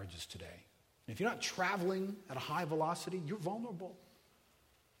on marriages today. And if you're not traveling at a high velocity, you're vulnerable.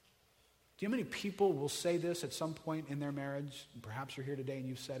 Do you know how many people will say this at some point in their marriage? Perhaps you're here today and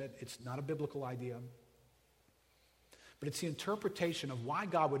you've said it. It's not a biblical idea. But it's the interpretation of why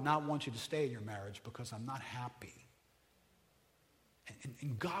God would not want you to stay in your marriage, because I'm not happy.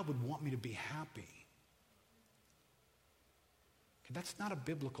 And God would want me to be happy. And that's not a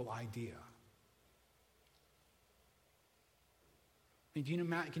biblical idea. I mean, can you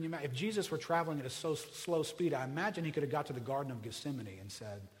imagine, if Jesus were traveling at a so slow speed, I imagine he could have got to the Garden of Gethsemane and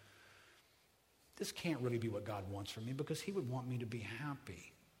said, this can't really be what God wants from me, because he would want me to be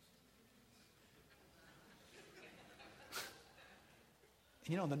happy.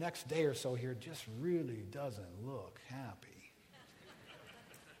 You know, the next day or so here just really doesn't look happy.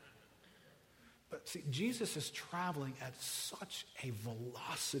 But see, Jesus is traveling at such a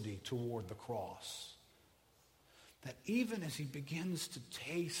velocity toward the cross that even as he begins to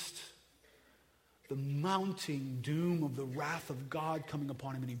taste the mounting doom of the wrath of God coming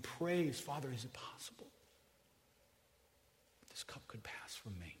upon him, and he prays, Father, is it possible that this cup could pass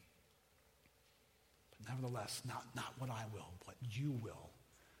from me? But nevertheless, not what I will, what you will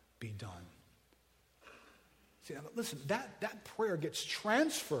be done. See, listen, that prayer gets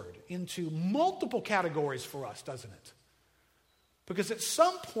transferred into multiple categories for us, doesn't it? Because at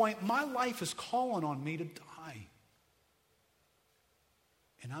some point, my life is calling on me to die.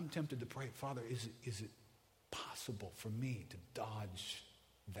 And I'm tempted to pray, Father, is it possible for me to dodge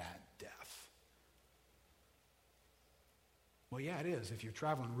that death? Well, yeah, it is. If you're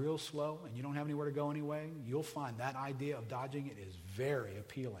traveling real slow and you don't have anywhere to go anyway, you'll find that idea of dodging it is very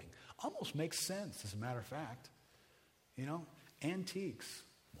appealing. Almost makes sense, as a matter of fact. You know, antiques.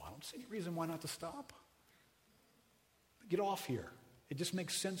 Well, I don't see any reason why not to stop. Get off here. It just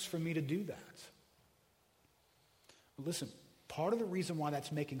makes sense for me to do that. But listen, part of the reason why that's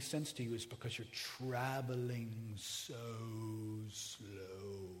making sense to you is because you're traveling so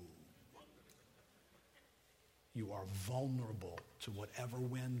slow. You are vulnerable to whatever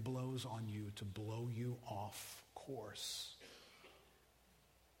wind blows on you to blow you off course.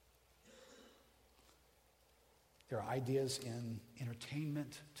 There are ideas in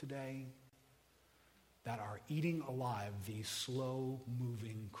entertainment today that are eating alive the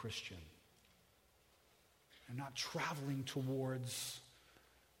slow-moving Christian. They're not traveling towards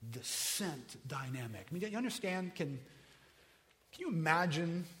the scent dynamic. I mean, do you understand? Can you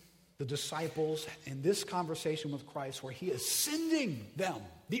imagine the disciples in this conversation with Christ where he is sending them,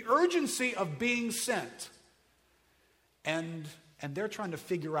 the urgency of being sent, and they're trying to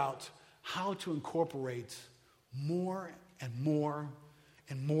figure out how to incorporate more and more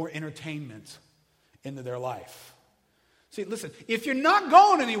and more entertainment into their life. See, listen, if you're not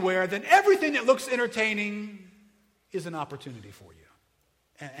going anywhere, then everything that looks entertaining is an opportunity for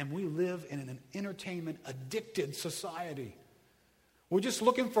you. And we live in an entertainment-addicted society. We're just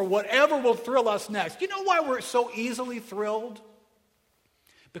looking for whatever will thrill us next. You know why we're so easily thrilled?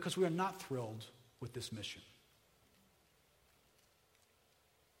 Because we are not thrilled with this mission.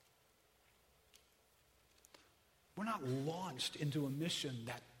 We're not launched into a mission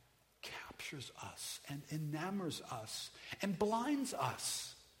that captures us and enamors us and blinds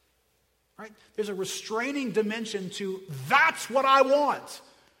us. Right? There's a restraining dimension to that's what I want.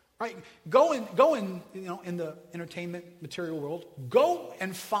 Right? Go in, in the entertainment material world. Go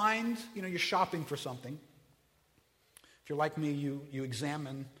and find, you're shopping for something. If you're like me, you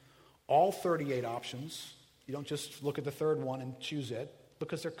examine all 38 options. You don't just look at the third one and choose it,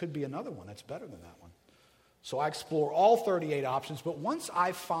 because there could be another one that's better than that one. So I explore all 38 options, but once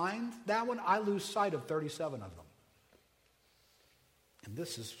I find that one, I lose sight of 37 of them. And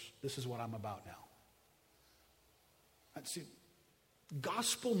this is what I'm about now. See,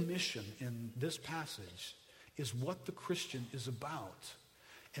 gospel mission in this passage is what the Christian is about.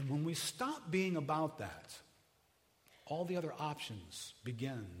 And when we stop being about that, all the other options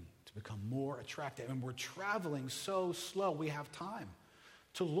begin to become more attractive. And we're traveling so slow, we have time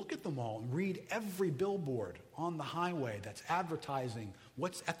to look at them all and read every billboard on the highway that's advertising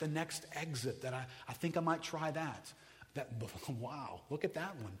what's at the next exit that I think I might try that. Wow, look at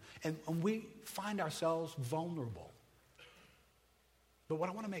that one. And we find ourselves vulnerable. But what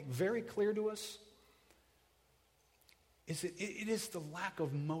I want to make very clear to us is that it is the lack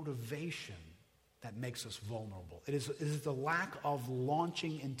of motivation that makes us vulnerable. It is the lack of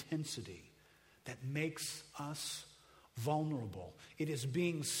launching intensity that makes us vulnerable. It is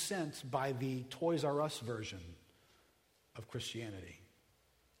being sent by the Toys R Us version of Christianity,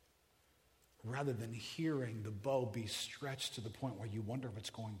 rather than hearing the bow be stretched to the point where you wonder if it's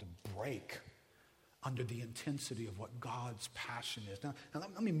going to break under the intensity of what God's passion is. Now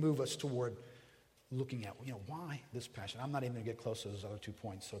let me move us toward looking at, why this passion. I'm not even going to get close to those other 2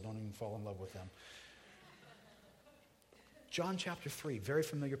 points, so don't even fall in love with them. John chapter 3, very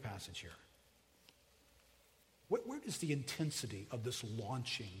familiar passage here. Where does the intensity of this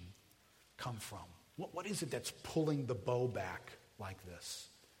launching come from? What is it that's pulling the bow back like this?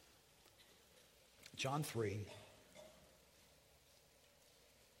 John 3,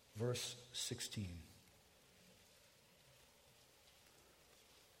 verse 16.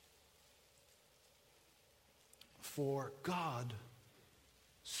 For God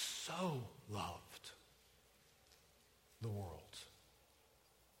so loved the world.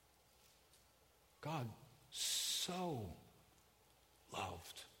 God so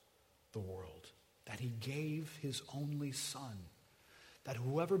loved the world that he gave his only Son, that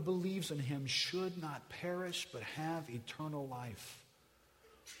whoever believes in him should not perish but have eternal life.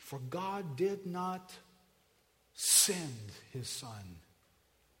 For God did not send his Son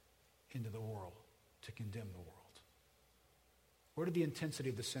into the world to condemn the world. Where did the intensity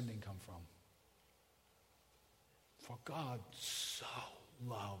of the sending come from? For God so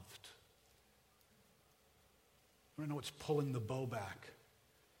loved. I know what's pulling the bow back.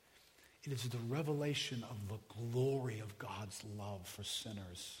 It is the revelation of the glory of God's love for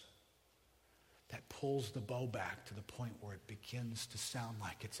sinners that pulls the bow back to the point where it begins to sound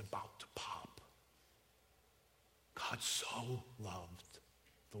like it's about to pop. God so loved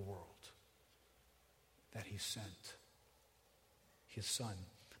the world that he sent his Son.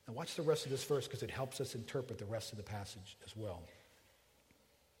 Now watch the rest of this verse because it helps us interpret the rest of the passage as well.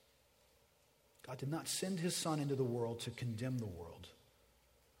 God did not send his Son into the world to condemn the world,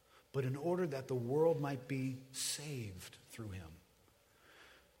 but in order that the world might be saved through him.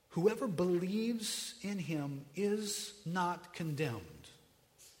 Whoever believes in him is not condemned,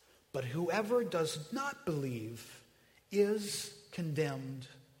 but whoever does not believe is condemned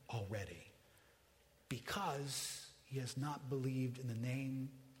already because he has not believed in the name,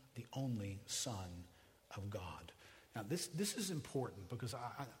 the only Son of God. Now, this is important because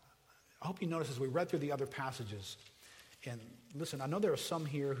I hope you notice as we read through the other passages, and listen, I know there are some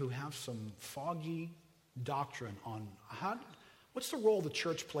here who have some foggy doctrine on what's the role the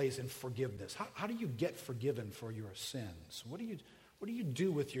church plays in forgiveness? How do you get forgiven for your sins? What do you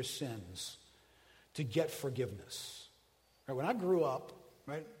do with your sins to get forgiveness? Right, when I grew up,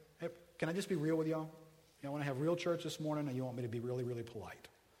 right? Hey, can I just be real with y'all? You want to have real church this morning, or you want me to be really, really polite?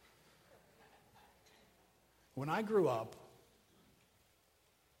 When I grew up,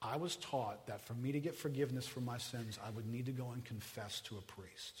 I was taught that for me to get forgiveness for my sins, I would need to go and confess to a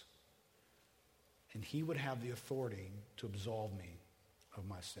priest. And he would have the authority to absolve me of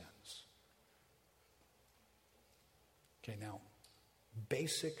my sins. Okay, now,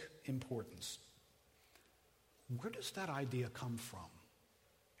 basic importance. Where does that idea come from?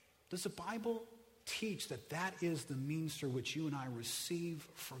 Does the Bible teach that that is the means through which you and I receive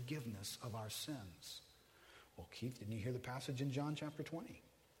forgiveness of our sins? Well, Keith, didn't you hear the passage in John chapter 20?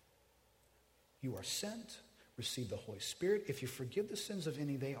 You are sent, receive the Holy Spirit. If you forgive the sins of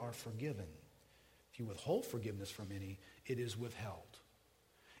any, they are forgiven. If you withhold forgiveness from any, it is withheld.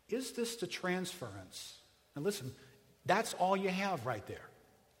 Is this the transference? Now listen, that's all you have right there.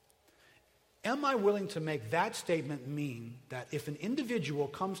 Am I willing to make that statement mean that if an individual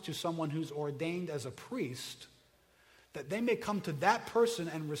comes to someone who's ordained as a priest, that they may come to that person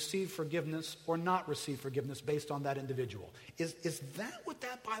and receive forgiveness or not receive forgiveness based on that individual? Is that what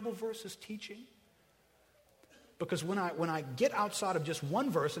that Bible verse is teaching? Because when I get outside of just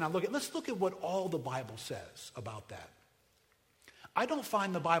one verse and let's look at what all the Bible says about that. I don't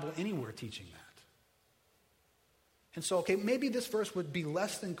find the Bible anywhere teaching that. And so, okay, maybe this verse would be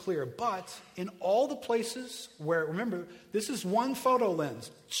less than clear, but in all the places where, remember, this is one photo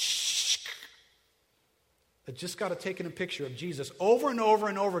lens that just got taken a picture of Jesus over and over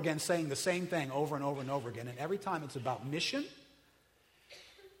and over again saying the same thing over and over and over again. And every time it's about mission,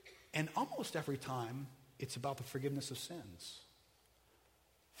 and almost every time it's about the forgiveness of sins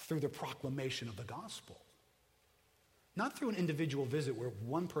through the proclamation of the gospel. Not through an individual visit where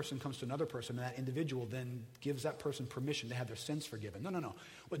one person comes to another person and that individual then gives that person permission to have their sins forgiven. No.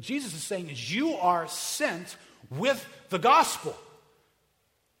 What Jesus is saying is you are sent with the gospel.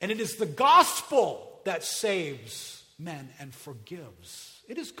 And it is the gospel that saves men and forgives.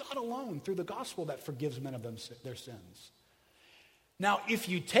 It is God alone through the gospel that forgives men of their sins. Now, if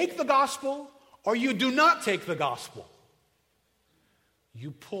you take the gospel or you do not take the gospel,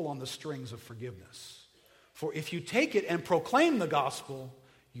 you pull on the strings of forgiveness. For if you take it and proclaim the gospel,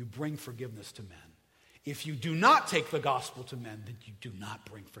 you bring forgiveness to men. If you do not take the gospel to men, then you do not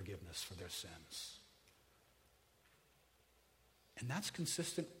bring forgiveness for their sins. And that's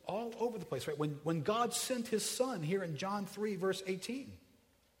consistent all over the place, right? When God sent his Son here in John 3, verse 18,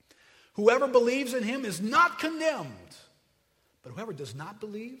 whoever believes in him is not condemned, but whoever does not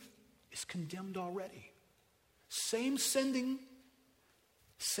believe is condemned already. Same sending,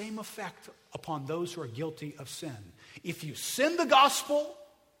 same effect upon those who are guilty of sin. If you send the gospel,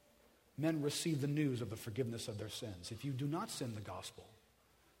 men receive the news of the forgiveness of their sins. If you do not send the gospel,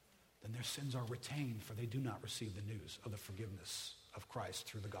 then their sins are retained, for they do not receive the news of the forgiveness of Christ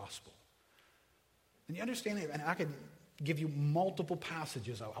through the gospel. And you understand it, and I could give you multiple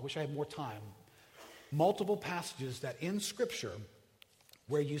passages. I wish I had more time. Multiple passages that in Scripture,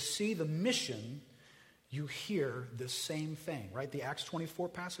 where you see the mission, you hear the same thing, right? The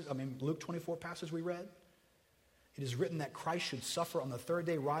Luke 24 passage we read. It is written that Christ should suffer on the third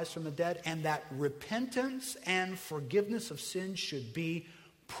day, rise from the dead, and that repentance and forgiveness of sins should be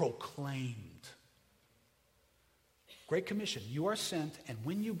proclaimed. Great Commission. You are sent, and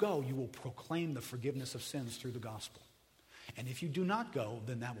when you go, you will proclaim the forgiveness of sins through the gospel. And if you do not go,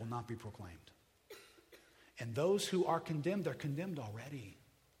 then that will not be proclaimed. And those who are condemned, they're condemned already.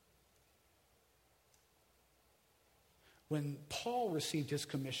 When Paul received his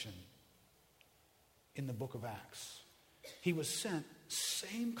commission in the book of Acts, he was sent,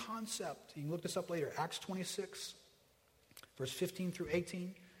 same concept. You can look this up later. Acts 26, verse 15 through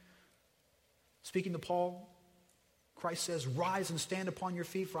 18. Speaking to Paul, Christ says, "Rise and stand upon your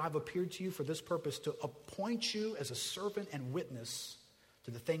feet, for I have appeared to you for this purpose, to appoint you as a servant and witness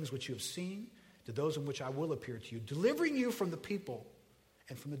to the things which you have seen, to those in which I will appear to you, delivering you from the people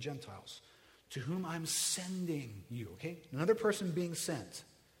and from the Gentiles, to whom I'm sending you." Okay? Another person being sent.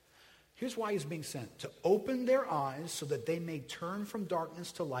 Here's why he's being sent. To open their eyes so that they may turn from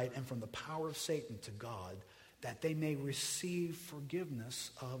darkness to light and from the power of Satan to God, that they may receive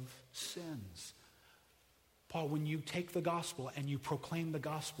forgiveness of sins. Paul, when you take the gospel and you proclaim the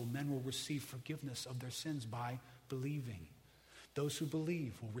gospel, men will receive forgiveness of their sins by believing. Those who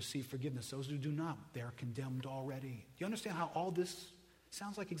believe will receive forgiveness. Those who do not, they are condemned already. You understand how all this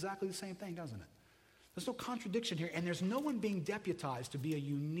sounds like exactly the same thing, doesn't it? There's no contradiction here, and there's no one being deputized to be a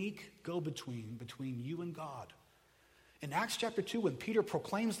unique go-between between you and God. In Acts chapter 2, when Peter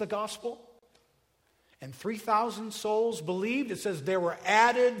proclaims the gospel and 3,000 souls believed, it says there were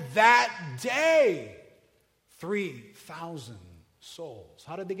added that day 3,000 souls.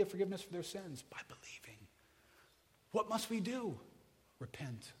 How did they get forgiveness for their sins? By believing. What must we do?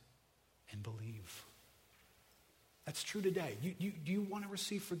 Repent and believe. That's true today. Do you want to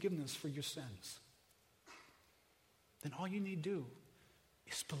receive forgiveness for your sins? Then all you need to do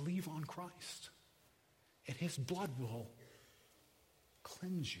is believe on Christ. And his blood will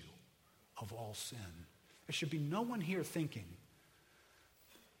cleanse you of all sin. There should be no one here thinking,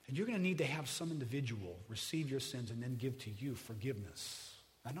 and you're going to need to have some individual receive your sins and then give to you forgiveness.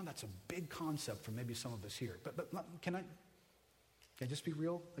 I know that's a big concept for maybe some of us here, but can I just be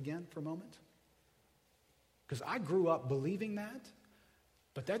real again for a moment? Because I grew up believing that,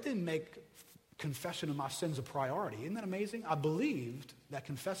 but that didn't make confession of my sins a priority. Isn't that amazing? I believed that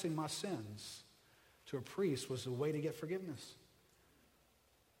confessing my sins to a priest was the way to get forgiveness.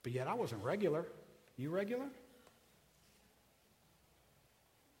 But yet I wasn't regular. You regular?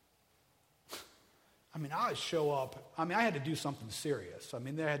 I mean, I show up. I mean, I had to do something serious. I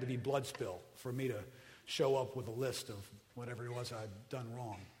mean, there had to be blood spill for me to show up with a list of whatever it was I'd done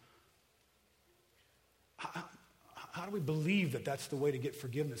wrong. How do we believe that that's the way to get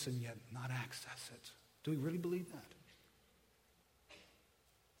forgiveness and yet not access it? Do we really believe that?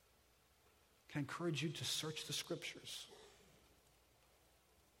 Can I encourage you to search the scriptures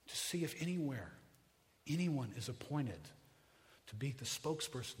to see if anywhere anyone is appointed to be the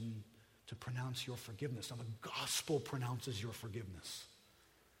spokesperson to pronounce your forgiveness. Now, the gospel pronounces your forgiveness.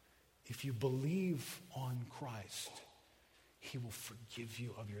 If you believe on Christ, he will forgive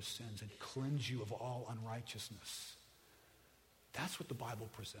you of your sins and cleanse you of all unrighteousness. That's what the Bible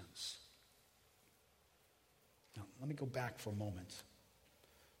presents. Now, let me go back for a moment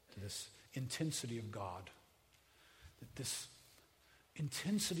to this intensity of God. This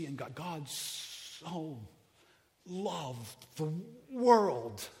intensity in God. God so loved the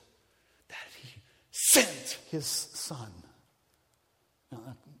world that he sent his son. Now,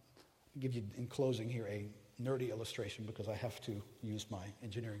 I'll give you, in closing here, a nerdy illustration because I have to use my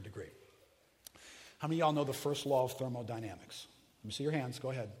engineering degree. How many of y'all know the first law of thermodynamics? Let me see your hands.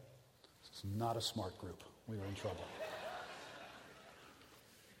 Go ahead. This is not a smart group. We were in trouble.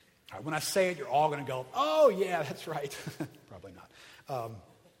 All right, when I say it, you're all going to go, oh, yeah, that's right. Probably not.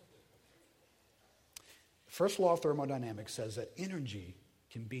 First law of thermodynamics says that energy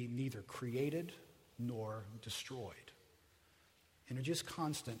can be neither created nor destroyed. Energy is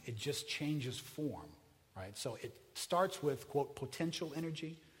constant. It just changes form, right? So it starts with, quote, potential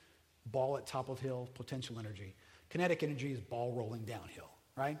energy, ball at top of hill, potential energy. Kinetic energy is ball rolling downhill,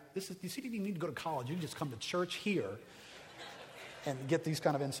 right? You see, you need to go to college. You can just come to church here and get these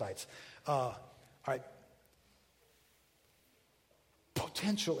kind of insights. All right.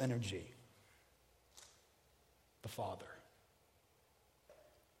 Potential energy, the Father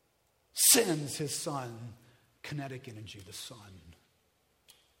sends his Son. Kinetic energy, the Son.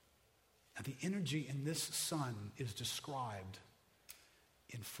 And the energy in this Son is described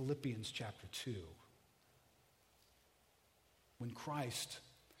in Philippians chapter 2. When Christ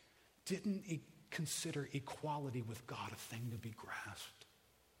didn't consider equality with God a thing to be grasped,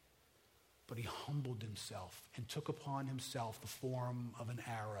 but he humbled himself and took upon himself the form of an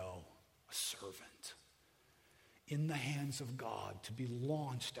arrow, a servant, in the hands of God to be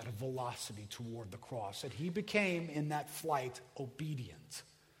launched at a velocity toward the cross. And he became, in that flight, obedient,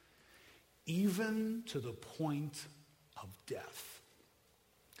 even to the point of death.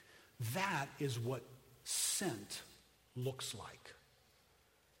 That is what sent looks like.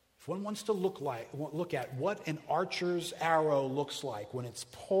 If one wants to look at what an archer's arrow looks like when it's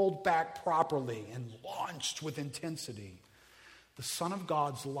pulled back properly and launched with intensity, the Son of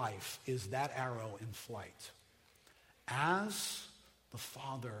God's life is that arrow in flight. As the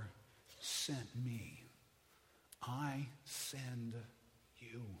Father sent me, I send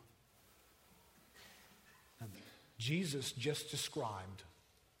you. Now, Jesus just described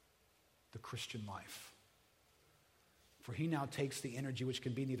the Christian life. For he now takes the energy which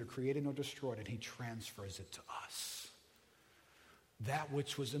can be neither created nor destroyed, and he transfers it to us. That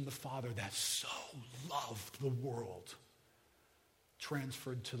which was in the Father that so loved the world,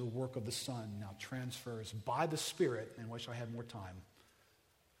 transferred to the work of the Son, now transfers by the Spirit, and I wish I had more time,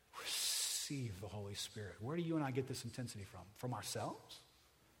 receive the Holy Spirit. Where do you and I get this intensity from? From ourselves?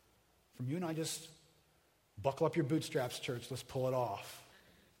 From you and I just buckle up your bootstraps, church, let's pull it off.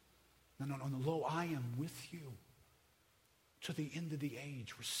 No, lo, I am with you to the end of the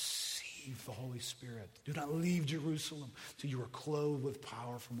age. Receive the Holy Spirit. Do not leave Jerusalem till you are clothed with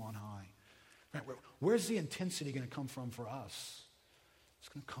power from on high. Right? Where's the intensity going to come from for us? It's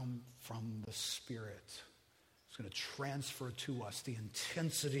going to come from the Spirit. It's going to transfer to us the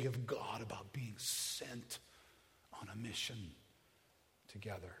intensity of God about being sent on a mission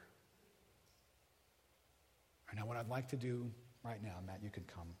together. All right, now what I'd like to do right now, Matt, you can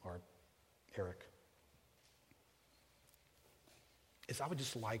come, or Eric, is I would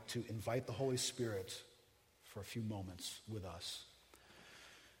just like to invite the Holy Spirit for a few moments with us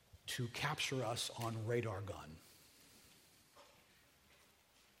to capture us on radar gun.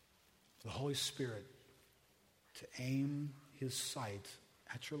 The Holy Spirit to aim his sight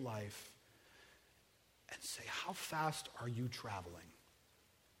at your life and say, how fast are you traveling?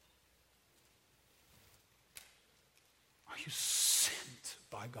 Are you sent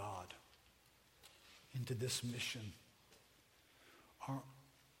by God into this mission?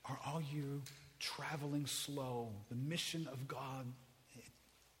 Are all you traveling slow? The mission of God, it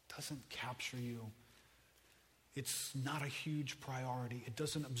doesn't capture you. It's not a huge priority. It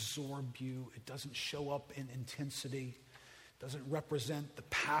doesn't absorb you. It doesn't show up in intensity. It doesn't represent the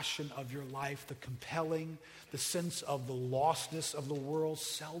passion of your life, the compelling, the sense of the lostness of the world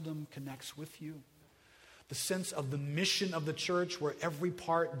seldom connects with you. The sense of the mission of the church, where every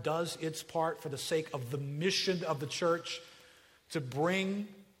part does its part for the sake of the mission of the church to bring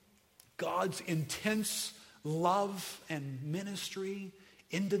God's intense love and ministry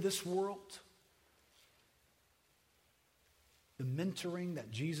into this world. The mentoring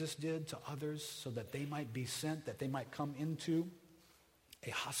that Jesus did to others so that they might be sent, that they might come into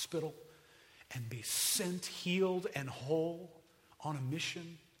a hospital and be sent, healed, and whole on a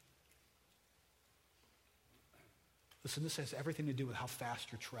mission. Listen, this has everything to do with how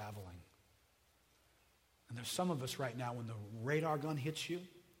fast you're traveling. And there's some of us right now, when the radar gun hits you,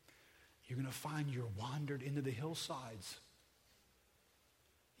 you're going to find you're wandered into the hillsides.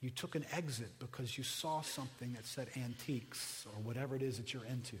 You took an exit because you saw something that said antiques or whatever it is that you're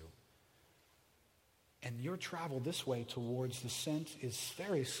into. And your travel this way towards the scent is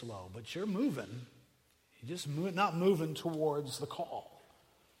very slow, but you're moving. You're just not moving towards the call.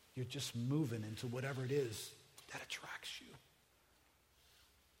 You're just moving into whatever it is that attracts you.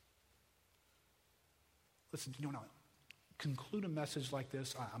 Listen, conclude a message like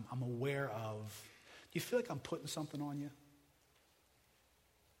this. I'm aware of, do you feel like I'm putting something on you?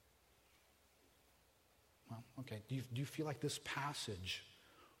 Well, okay. Do you feel like this passage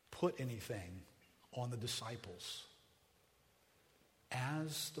put anything on the disciples?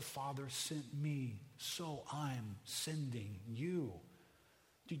 As the Father sent me, so I'm sending you.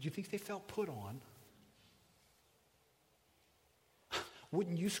 Do you think they felt put on?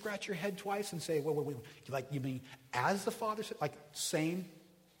 Wouldn't you scratch your head twice and say, wait, like you mean as the Father said, like same,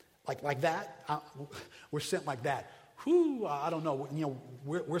 like that? We're sent like that. Whew, I don't know.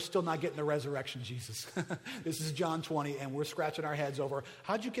 We're still not getting the resurrection, Jesus. This is John 20, and we're scratching our heads over,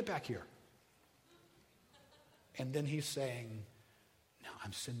 how'd you get back here? And then he's saying, no,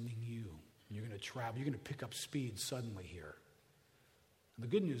 I'm sending you. You're going to travel. You're going to pick up speed suddenly here. And the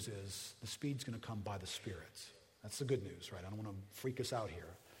good news is the speed's going to come by the Spirit. That's the good news, right? I don't want to freak us out here.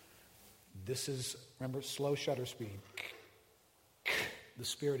 This is, remember, slow shutter speed. The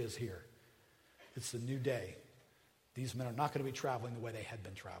Spirit is here. It's a new day. These men are not going to be traveling the way they had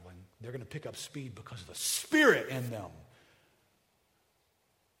been traveling. They're going to pick up speed because of the Spirit in them,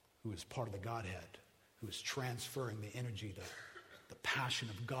 who is part of the Godhead, who is transferring the energy, the passion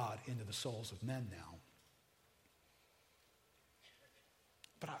of God into the souls of men now.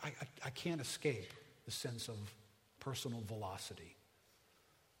 But I can't escape the sense of personal velocity.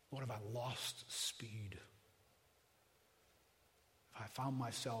 What have I lost speed? I found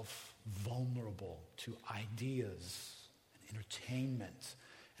myself vulnerable to ideas and entertainment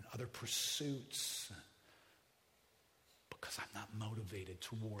and other pursuits because I'm not motivated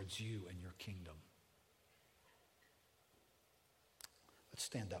towards you and your kingdom. Let's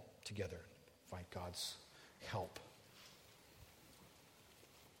stand up together, invite God's help.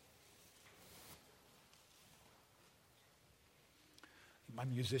 My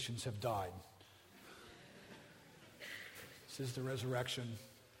musicians have died. This is the resurrection.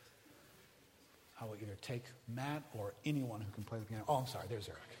 I will either take Matt or anyone who can play the piano. Oh, I'm sorry. There's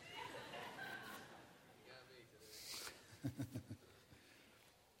Eric.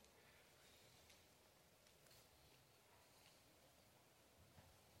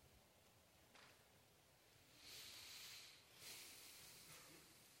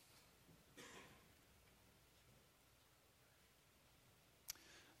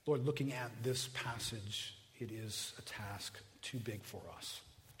 Lord, looking at this passage, it is a task too big for us.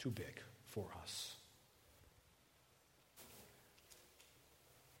 Too big for us.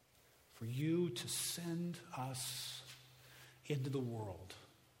 For you to send us into the world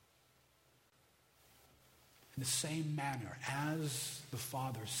in the same manner as the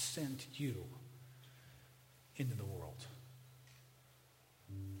Father sent you into the world.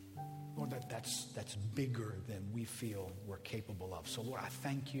 Lord, that's bigger than we feel we're capable of. So Lord, I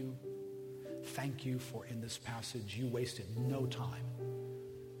thank you. Thank you for in this passage you wasted no time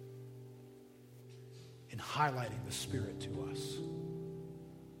in highlighting the Spirit to us.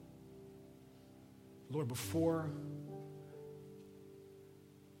 Lord, before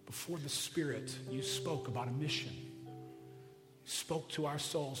the Spirit, you spoke about a mission. You spoke to our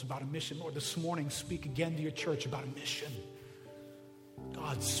souls about a mission. Lord, this morning, speak again to your church about a mission.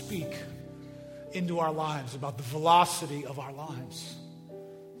 God, speak into our lives about the velocity of our lives.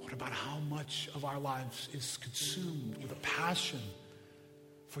 Lord, about how much of our lives is consumed with a passion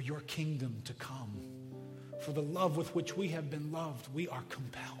for your kingdom to come. For the love with which we have been loved, we are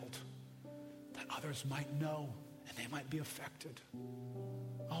compelled that others might know and they might be affected.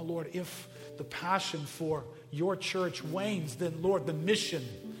 Oh, Lord, if the passion for your church wanes, then, Lord, the mission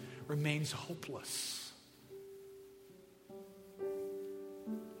remains hopeless.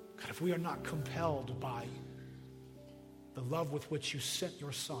 God, if we are not compelled by the love with which you sent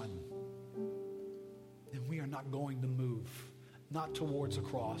your Son, then we are not going to move, not towards a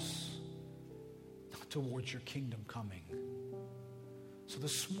cross, not towards your kingdom coming. So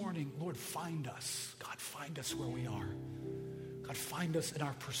this morning, Lord, find us. God, find us where we are. God, find us in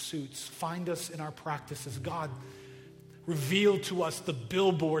our pursuits. Find us in our practices. God, reveal to us the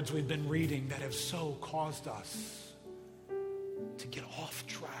billboards we've been reading that have so caused us to get off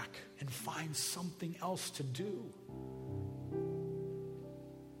track and find something else to do.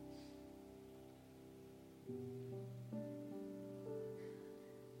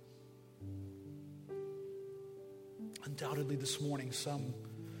 Undoubtedly this morning, some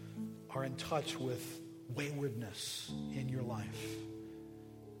are in touch with waywardness in your life.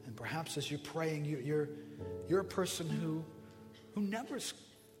 And perhaps as you're praying, you're a person who never's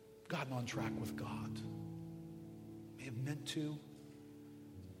gotten on track with God. May have meant to,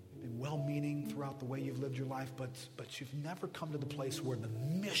 been well-meaning throughout the way you've lived your life, but you've never come to the place where the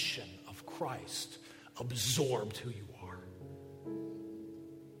mission of Christ absorbed who you are.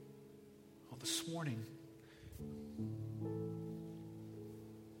 Well, this morning,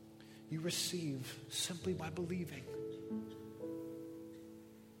 you receive simply by believing.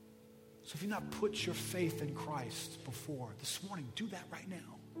 So if you've not put your faith in Christ before, this morning, do that right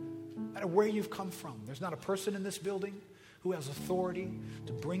now. No matter where you've come from, there's not a person in this building who has authority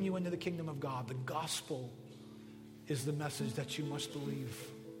to bring you into the kingdom of God. The gospel is the message that you must believe.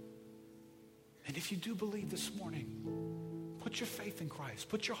 And if you do believe this morning, put your faith in Christ.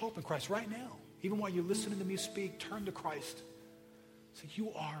 Put your hope in Christ right now. Even while you're listening to me speak, turn to Christ. Say,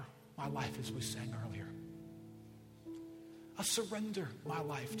 you are my life, as we sang earlier. I surrender my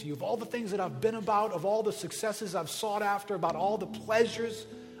life to you. Of all the things that I've been about, of all the successes I've sought after, about all the pleasures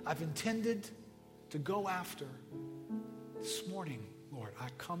I've intended to go after, this morning, Lord, I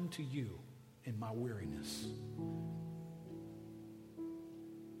come to you in my weariness.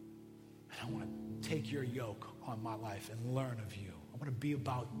 And I want to take your yoke on my life and learn of you. I want to be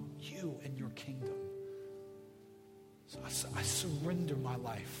about you and your kingdom. So I surrender my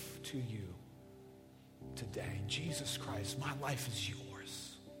life to you today. Jesus Christ, my life is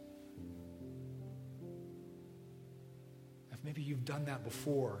yours. If maybe you've done that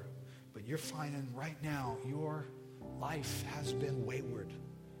before, but you're finding right now your life has been wayward.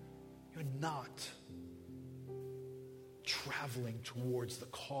 You're not traveling towards the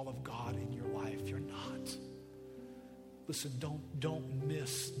call of God in your life. You're not. Listen, don't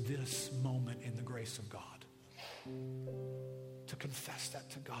miss this moment in the grace of God. To confess that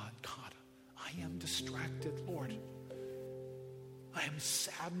to God. God, I am distracted, Lord. I am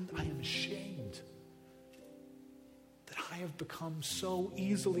saddened. I am ashamed that I have become so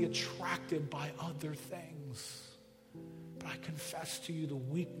easily attracted by other things. But I confess to you the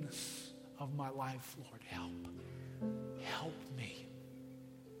weakness of my life, Lord. Help me.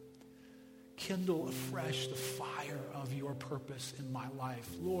 Kindle afresh the fire of your purpose in my life.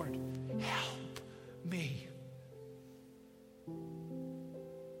 Lord, help me.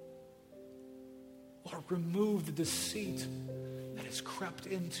 Lord, remove the deceit that has crept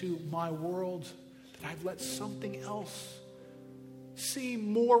into my world, that I've let something else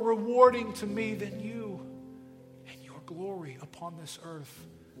seem more rewarding to me than you and your glory upon this earth.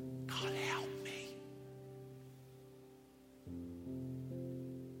 God, help me.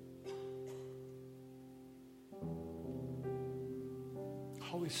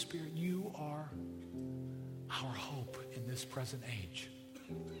 Holy Spirit, you are our hope in this present age.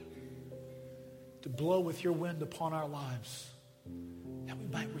 To blow with your wind upon our lives, that we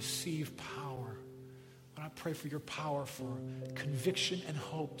might receive power. And I pray for your power for conviction and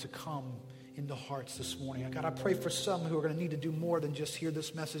hope to come into hearts this morning. God, I pray for some who are going to need to do more than just hear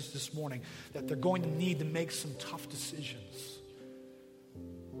this message this morning, that they're going to need to make some tough decisions.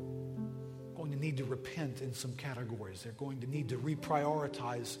 Going to need to repent in some categories. They're going to need to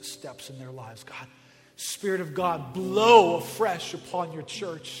reprioritize steps in their lives. God, Spirit of God, blow afresh upon your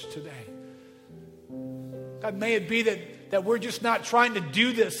church today. God, may it be that we're just not trying to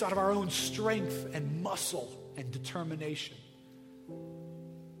do this out of our own strength and muscle and determination.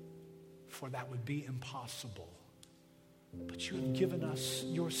 For that would be impossible. But you have given us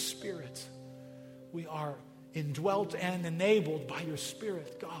your Spirit. We are indwelt and enabled by your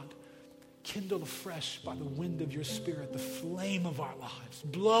Spirit, God. Kindle afresh by the wind of your Spirit the flame of our lives.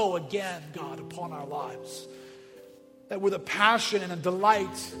 Blow again, God, upon our lives. That with a passion and a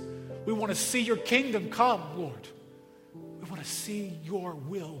delight, we want to see your kingdom come, Lord. We want to see your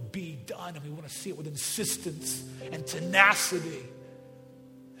will be done, and we want to see it with insistence and tenacity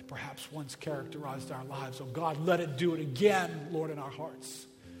that perhaps once characterized our lives. Oh God, let it do it again, Lord, in our hearts.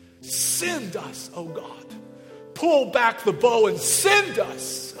 Send us, oh God. Pull back the bow and send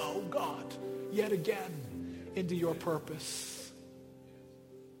us, oh God, yet again into your purpose.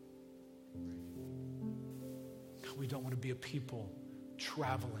 God, we don't want to be a people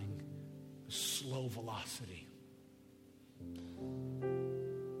traveling with slow velocity.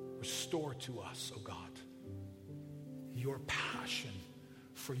 Restore to us, oh God, your passion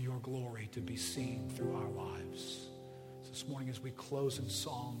for your glory to be seen through our lives. So this morning as we close in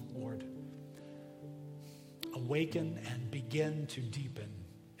song, Lord, awaken and begin to deepen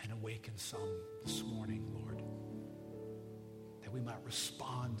and awaken some this morning, Lord, that we might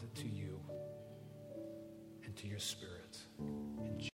respond to you and to your Spirit. In